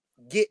you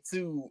get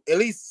to at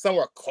least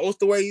somewhere close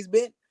to where he's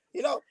been?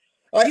 He's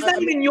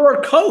not even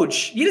your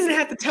coach. He doesn't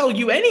have to tell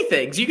you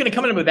anything. So you're going to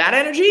come in with that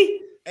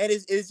energy? And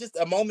it's just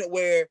a moment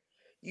where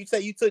you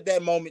say you took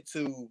that moment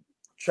to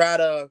try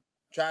to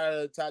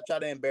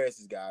embarrass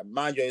this guy.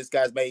 Mind you, this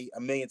guy's made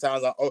 $1 million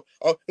times.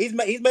 He's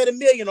made $1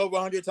 million over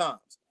 100 times.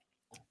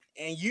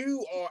 And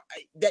you are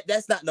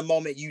that's not the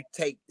moment you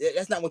take.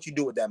 That's not what you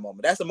do at that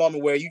moment. That's a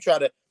moment where you try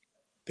to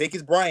pick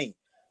his brain,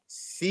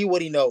 see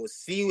what he knows,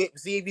 see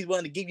if he's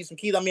willing to give you some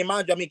keys. I mean,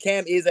 mind you,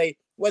 Cam is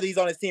whether he's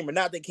on his team or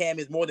not, that Cam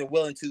is more than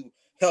willing to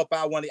help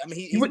out one. I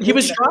mean, he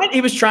was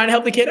trying to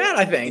help the kid out.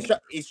 I think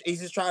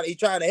he's trying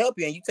to help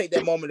you, and you take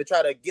that moment to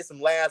try to get some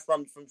laughs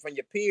from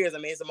your peers. I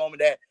mean, it's a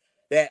moment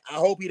that I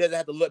hope he doesn't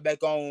have to look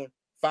back on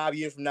 5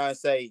 years from now and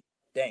say,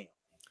 "Damn."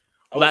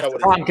 Well, that's the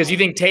problem, because you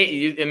think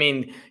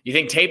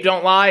tape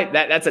don't lie.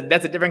 That's a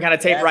different kind of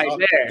tape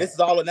there. This is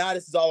all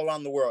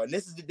around the world, and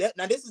this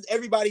is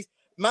everybody's.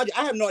 Mind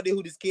you, I have no idea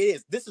who this kid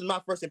is. This is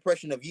my first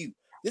impression of you.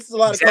 This is a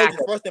lot of coaches'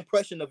 first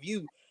impression of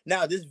you.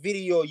 Now, this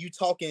video, you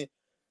talking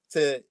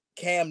to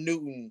Cam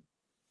Newton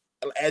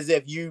as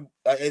if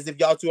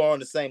y'all two are on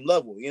the same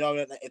level,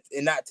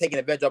 and not taking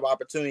advantage of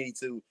opportunity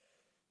to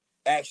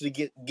actually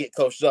get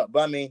coached up.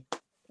 But I mean,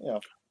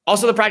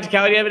 Also, the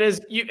practicality of it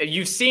is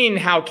you've seen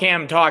how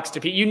Cam talks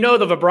to people. You know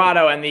the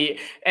vibrato and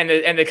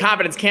the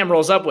confidence Cam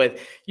rolls up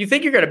with. You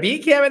think you're gonna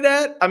beat Cam at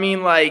that? I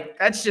mean, like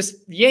that's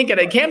just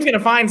Cam's gonna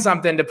find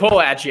something to pull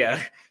at you.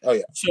 Oh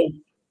yeah. So,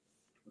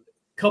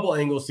 couple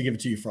angles to give it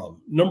to you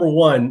from. Number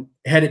one,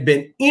 had it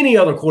been any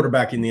other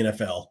quarterback in the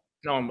NFL,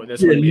 No one would.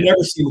 This you would would be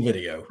never seen the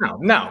video.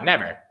 no,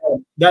 never.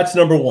 That's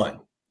number one.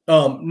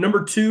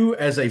 Number two,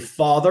 as a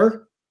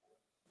father,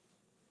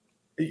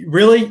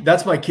 really,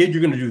 that's my kid.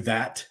 You're going to do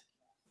that.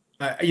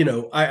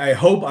 I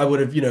hope I would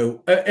have,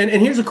 and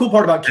here's the cool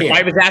part about Cam.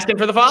 I was asking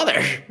for the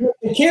father.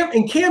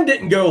 And Cam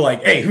didn't go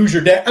like, hey, who's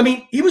your dad? I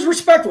mean, he was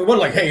respectful. He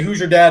wasn't like, hey, who's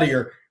your daddy?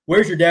 Or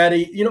where's your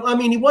daddy? I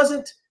mean, he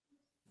wasn't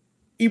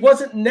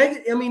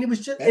negative. I mean, it was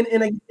just, and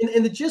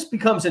it just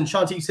becomes, and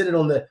Shanti, you said it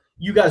on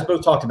you guys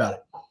both talked about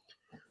it.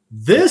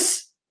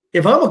 This,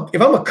 if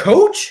I'm a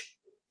coach,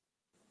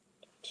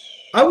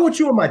 I want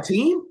you on my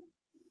team,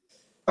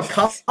 a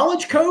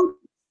college coach.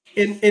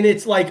 And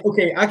it's like,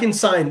 okay, I can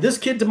sign this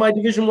kid to my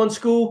Division I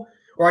school,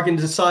 or I can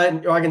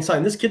sign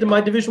this kid to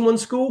my Division I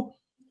school.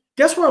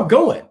 Guess where I'm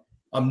going?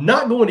 I'm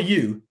not going to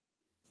you,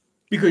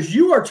 because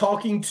you are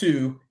talking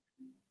to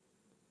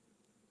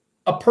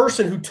a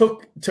person who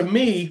took to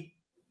me,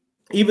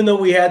 even though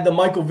we had the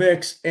Michael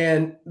Vicks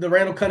and the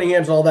Randall Cunninghams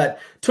and all that,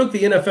 took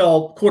the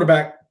NFL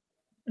quarterback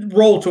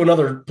role to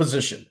another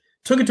position,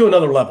 took it to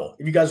another level.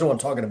 If you guys know what I'm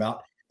talking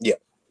about. Yeah.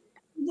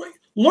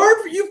 Learn,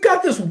 you've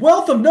got this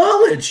wealth of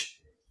knowledge.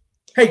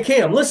 Hey,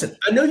 Cam, listen,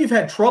 I know you've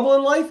had trouble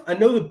in life. I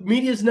know the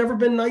media's never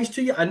been nice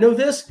to you. I know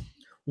this.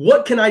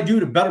 What can I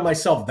do to better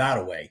myself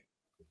that way?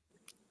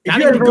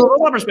 Not even from a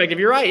football perspective,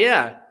 you're right,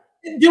 yeah.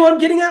 You know what I'm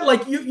getting at?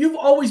 Like, you've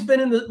always been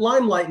in the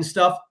limelight and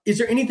stuff. Is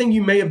there anything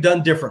you may have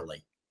done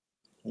differently?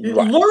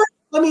 Right. Learn.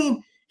 I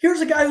mean,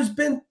 here's a guy who's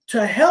been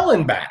to hell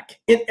and back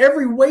in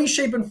every way,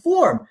 shape, and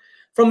form.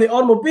 From the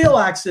automobile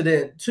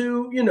accident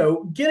to,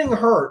 getting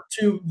hurt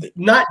to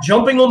not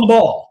jumping on the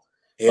ball.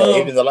 Yeah,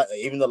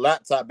 even the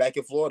laptop back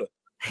in Florida.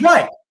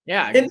 Right.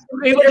 Yeah. And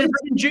he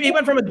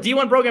went from a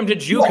D1 program to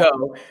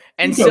JUCO,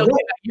 and still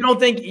you don't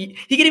think he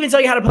can even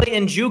tell you how to play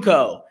in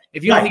JUCO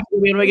if you don't think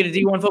you're going to make it a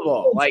D1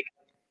 football. Like,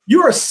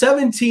 you're a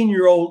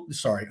 17-year-old.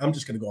 Sorry, I'm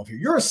just going to go off here.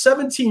 You're a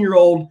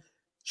 17-year-old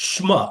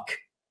schmuck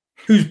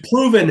who's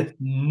proven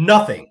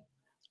nothing.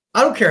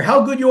 I don't care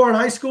how good you are in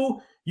high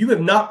school. You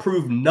have not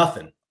proved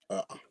nothing.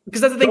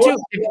 Because that's the thing too.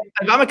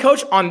 If I'm a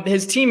coach on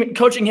his team,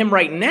 coaching him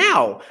right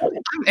now,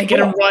 I'm making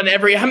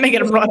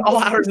him run all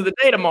hours of the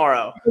day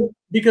tomorrow.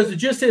 Because it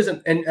just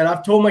isn't. And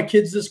I've told my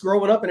kids this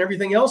growing up and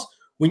everything else.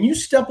 When you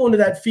step onto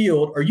that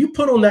field, or you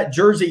put on that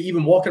jersey,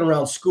 even walking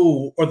around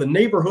school or the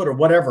neighborhood or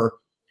whatever,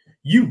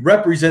 you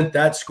represent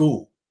that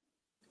school.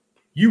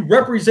 You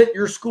represent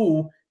your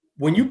school.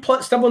 When you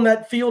step on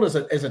that field as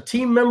a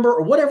team member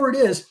or whatever it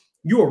is,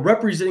 you are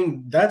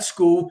representing that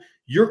school,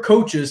 your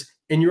coaches,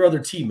 and your other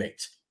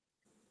teammates.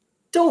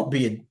 Don't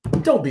be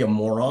a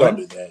moron. Don't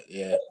do that.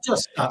 Yeah.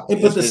 Just stop.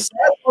 But the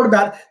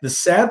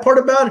sad part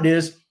about it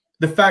is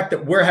the fact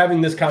that we're having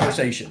this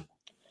conversation.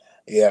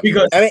 Yeah.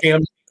 Because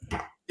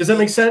does that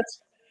make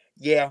sense?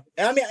 Yeah.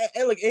 And I mean,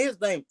 and look, here's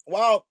the thing.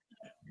 While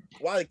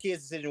the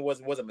kid's decision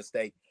was a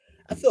mistake,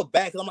 I feel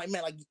bad because I'm like,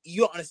 man, like,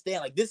 you don't understand.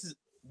 Like, this is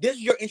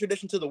your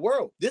introduction to the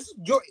world. This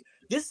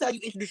is how you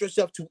introduce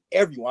yourself to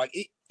everyone.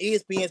 Like,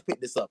 ESPN's picked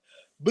this up.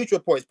 Bleacher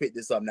Report's picked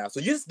this up now. So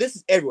this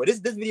is everywhere. This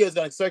video is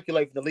going to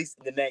circulate for at least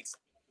the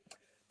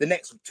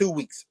next 2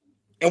 weeks,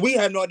 and we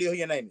have no idea who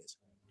your name is.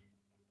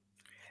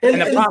 And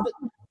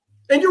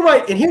you're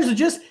right. And here's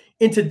just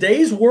in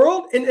today's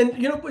world, and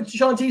what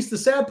Shantice, the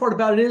sad part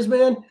about it is,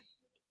 man,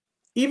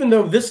 even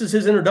though this is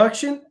his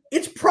introduction,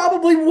 it's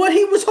probably what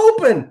he was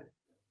hoping.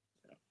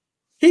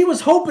 He was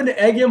hoping to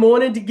egg him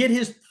on to get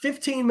his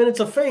 15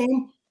 minutes of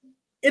fame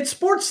at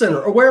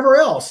SportsCenter or wherever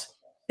else.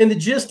 And the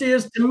gist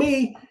is, to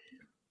me,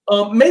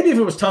 maybe if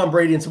it was Tom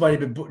Brady and somebody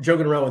had been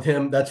joking around with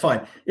him, that's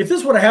fine. If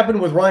this would have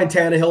happened with Ryan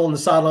Tannehill on the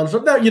sidelines,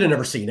 no, you'd have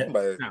never seen it.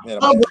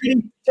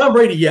 Tom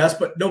Brady, yes,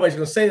 but nobody's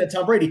going to say that.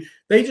 Tom Brady,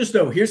 they just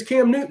know, here's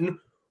Cam Newton.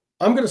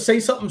 I'm going to say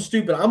something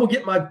stupid. I'm going to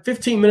get my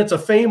 15 minutes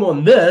of fame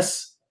on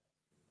this,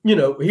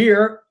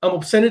 here. I'm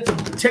going to send it to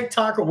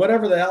TikTok or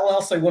whatever the hell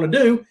else they want to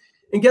do.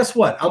 And guess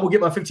what? I'm going to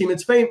get my 15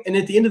 minutes of fame. And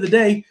at the end of the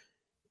day,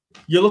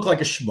 you look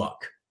like a schmuck.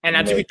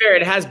 And to be fair,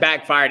 it has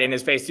backfired in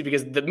his face too,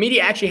 because the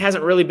media actually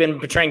hasn't really been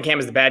portraying Cam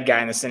as the bad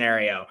guy in this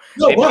scenario.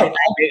 No, right.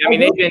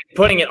 They've been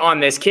putting it on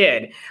this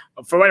kid.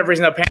 For whatever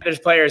reason, the Panthers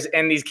players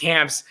in these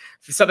camps,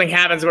 something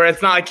happens where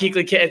it's not like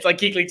Kuechly it's like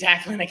Kuechly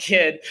tackling a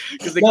kid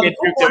because the kid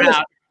pooped him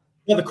out.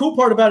 Now, the cool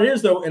part about it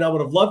is, though, and I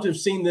would have loved to have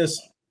seen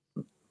this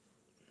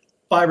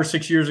 5 or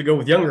 6 years ago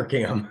with younger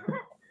Cam,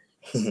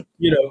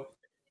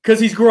 because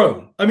he's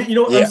grown. I mean,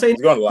 what I'm saying?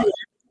 He's grown a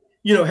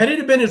lot. Had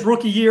it been his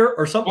rookie year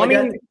or something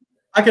that,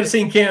 I could have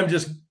seen Cam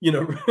just,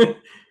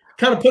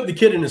 kind of putting the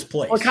kid in his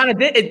place. Well, kind of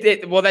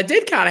did. Well, that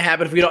did kind of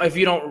happen. If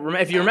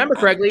you remember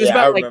correctly, it was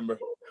about remember.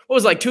 What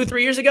was it, like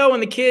 2-3 years ago when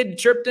the kid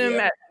chirped him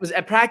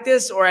at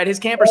practice or at his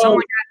camp or something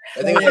like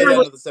that. I think it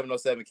was another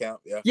 707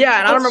 count. Yeah. Yeah,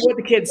 and I don't remember what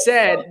the kid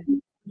said.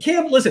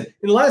 Cam, listen,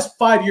 in the last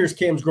 5 years,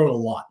 Cam's grown a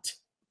lot.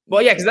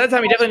 Well, yeah, because that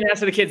time he definitely didn't ask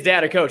for the kid's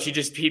dad or coach.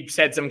 He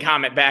said some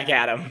comment back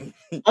at him.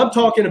 I'm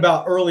talking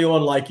about early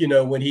on, like,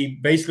 when he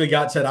basically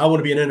said, I want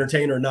to be an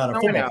entertainer, not a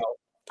football player.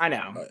 I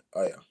know.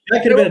 Oh, yeah.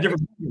 That could have been a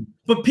different thing.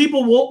 But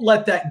people won't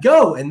let that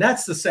go, and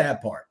that's the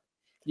sad part.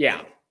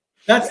 Yeah.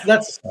 That's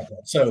the sad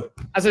part. So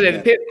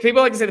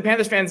people like to say the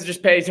Panthers fans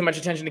just pay too much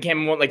attention to Cam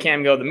and won't let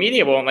Cam go. The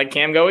media won't let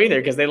Cam go either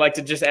because they like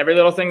to just every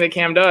little thing that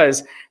Cam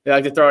does, they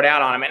like to throw it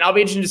out on him. And I'll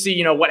be interested to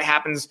see, what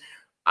happens.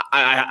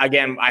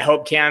 I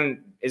hope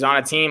Cam is on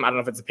a team. I don't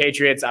know if it's the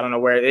Patriots. I don't know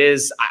where it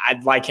is.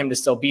 I'd like him to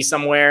still be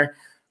somewhere.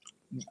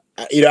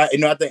 I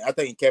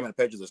think Cam and the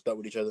Patriots are stuck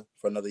with each other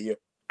for another year.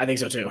 I think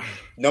so too.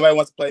 Nobody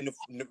wants to play.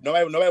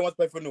 Nobody wants to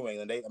play for New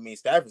England.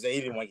 Stafford said he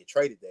didn't want to get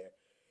traded there,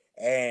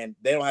 and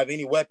they don't have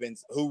any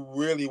weapons. Who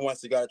really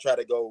wants to try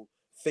to go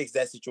fix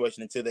that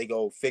situation until they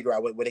go figure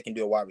out what they can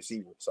do a wide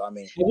receiver? So I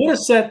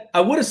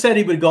would have said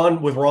he would have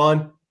gone with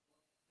Ron,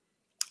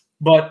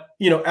 but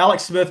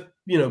Alex Smith,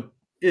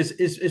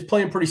 is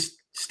playing pretty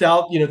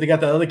stout. They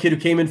got that other kid who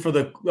came in for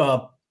the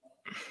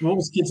what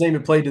was the kid's name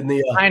that played in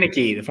the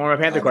Heineke, the former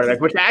Panther quarterback,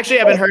 which actually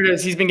I've been heard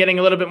is he's been getting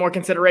a little bit more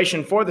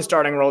consideration for the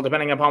starting role,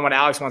 depending upon what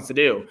Alex wants to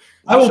do.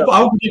 I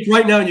will predict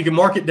right now, and you can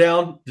mark it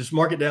down. Just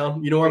mark it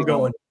down. You know where I'm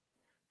going.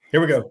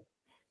 Here we go.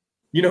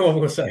 You know what I'm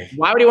going to say.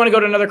 Why would he want to go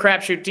to another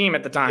crapshoot team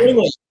at the time?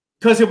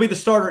 Because he'll be the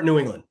starter at New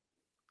England.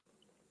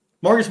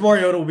 Marcus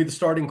Mariota will be the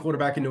starting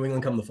quarterback in New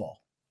England come the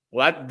fall.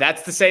 Well,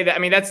 that's to say that. I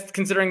mean, that's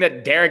considering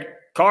that Derek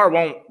Carr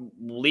won't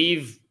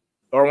leave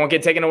or won't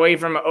get taken away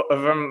from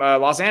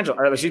Las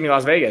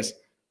Vegas.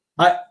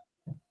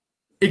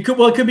 It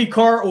could be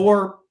Carr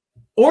or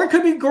it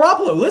could be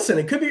Garoppolo. Listen,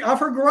 it could be. I've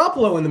heard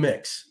Garoppolo in the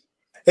mix.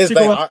 His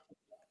thing. I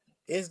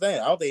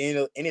don't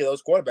think any of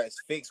those quarterbacks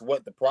fix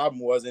what the problem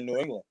was in New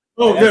England.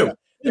 Oh, no.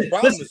 The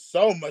problem is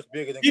so much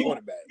bigger than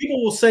quarterback.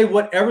 People will say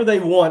whatever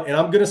they want, and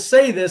I'm going to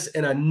say this,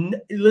 and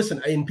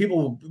and people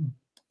will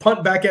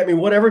punt back at me,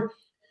 whatever.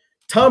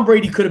 Tom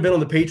Brady could have been on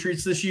the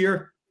Patriots this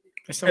year,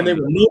 and they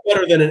were no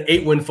better than an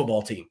 8-win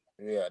football team.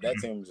 Yeah, that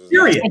team was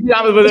serious.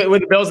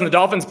 With the Bills and the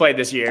Dolphins played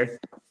this year.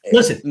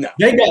 Listen,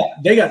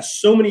 they got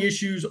so many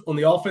issues on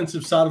the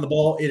offensive side of the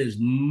ball. It is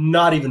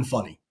not even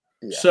funny.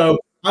 Yeah. So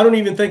I don't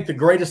even think the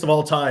greatest of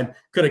all time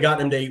could have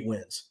gotten him to 8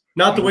 wins.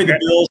 Not the way the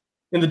Bills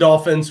and the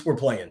Dolphins were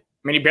playing.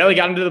 I mean, he barely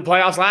got into the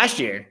playoffs last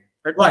year.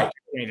 Right.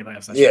 Yeah.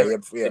 Because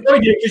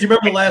you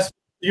remember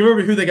you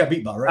remember who they got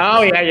beat by, right?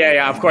 Oh,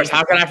 yeah. Of course.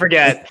 How can I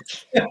forget?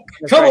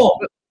 Come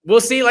on.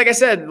 We'll see. Like I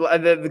said,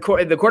 the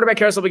quarterback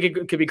carousel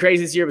could be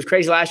crazy this year. It was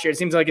crazy last year. It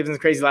seems like it's been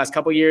crazy the last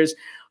couple of years.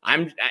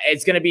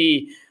 It's going to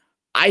be,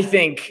 I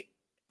think,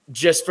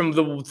 just from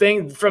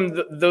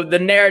the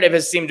narrative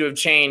has seemed to have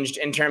changed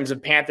in terms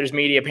of Panthers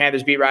media,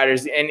 Panthers beat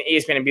writers, and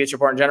ESPN and Beach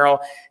Report in general.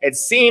 It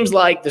seems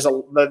like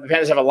the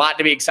Panthers have a lot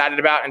to be excited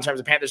about in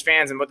terms of Panthers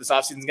fans and what this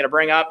offseason is going to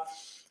bring up.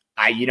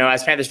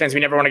 As Panthers fans, we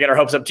never want to get our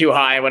hopes up too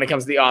high when it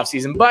comes to the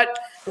offseason, but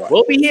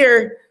we'll be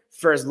here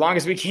for as long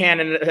as we can,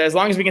 and as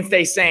long as we can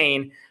stay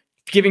sane,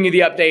 giving you the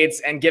updates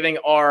and giving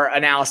our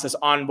analysis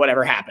on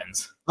whatever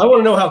happens. I want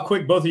to know how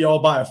quick both of y'all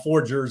buy a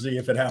Ford jersey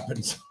if it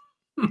happens.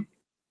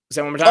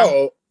 Say one more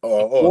time.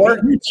 Or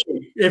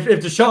if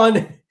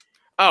Deshaun,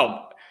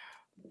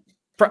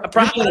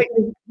 probably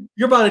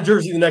you're buying a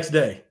jersey the next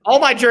day. All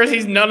my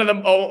jerseys, none of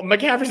them. Oh,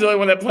 McCaffrey's the only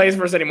one that plays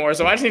for us anymore,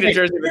 so I just need a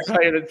jersey that's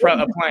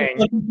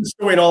playing.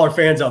 Destroying all our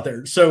fans out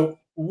there. So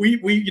we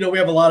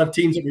have a lot of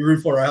teams that we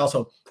root for in our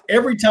household.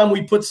 Every time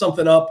we put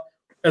something up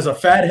as a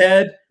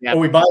fathead or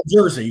we buy a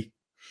jersy,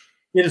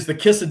 it is the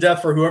kiss of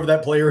death for whoever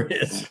that player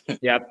is.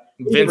 Yep.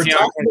 Vince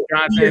Johnson,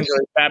 George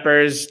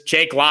Peppers,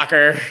 Jake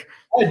Locker.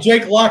 I had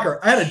Jake Locker.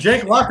 I had a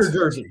Jake Locker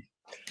jersey.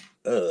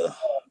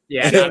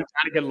 Yeah, not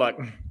a good look.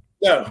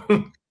 No.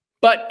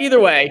 But either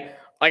way,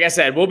 like I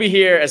said, we'll be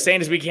here as sane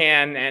as we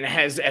can and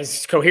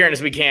as coherent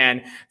as we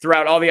can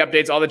throughout all the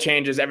updates, all the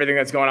changes, everything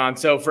that's going on.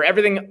 So for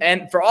everything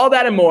and for all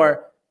that and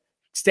more,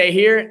 stay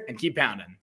here and keep pounding.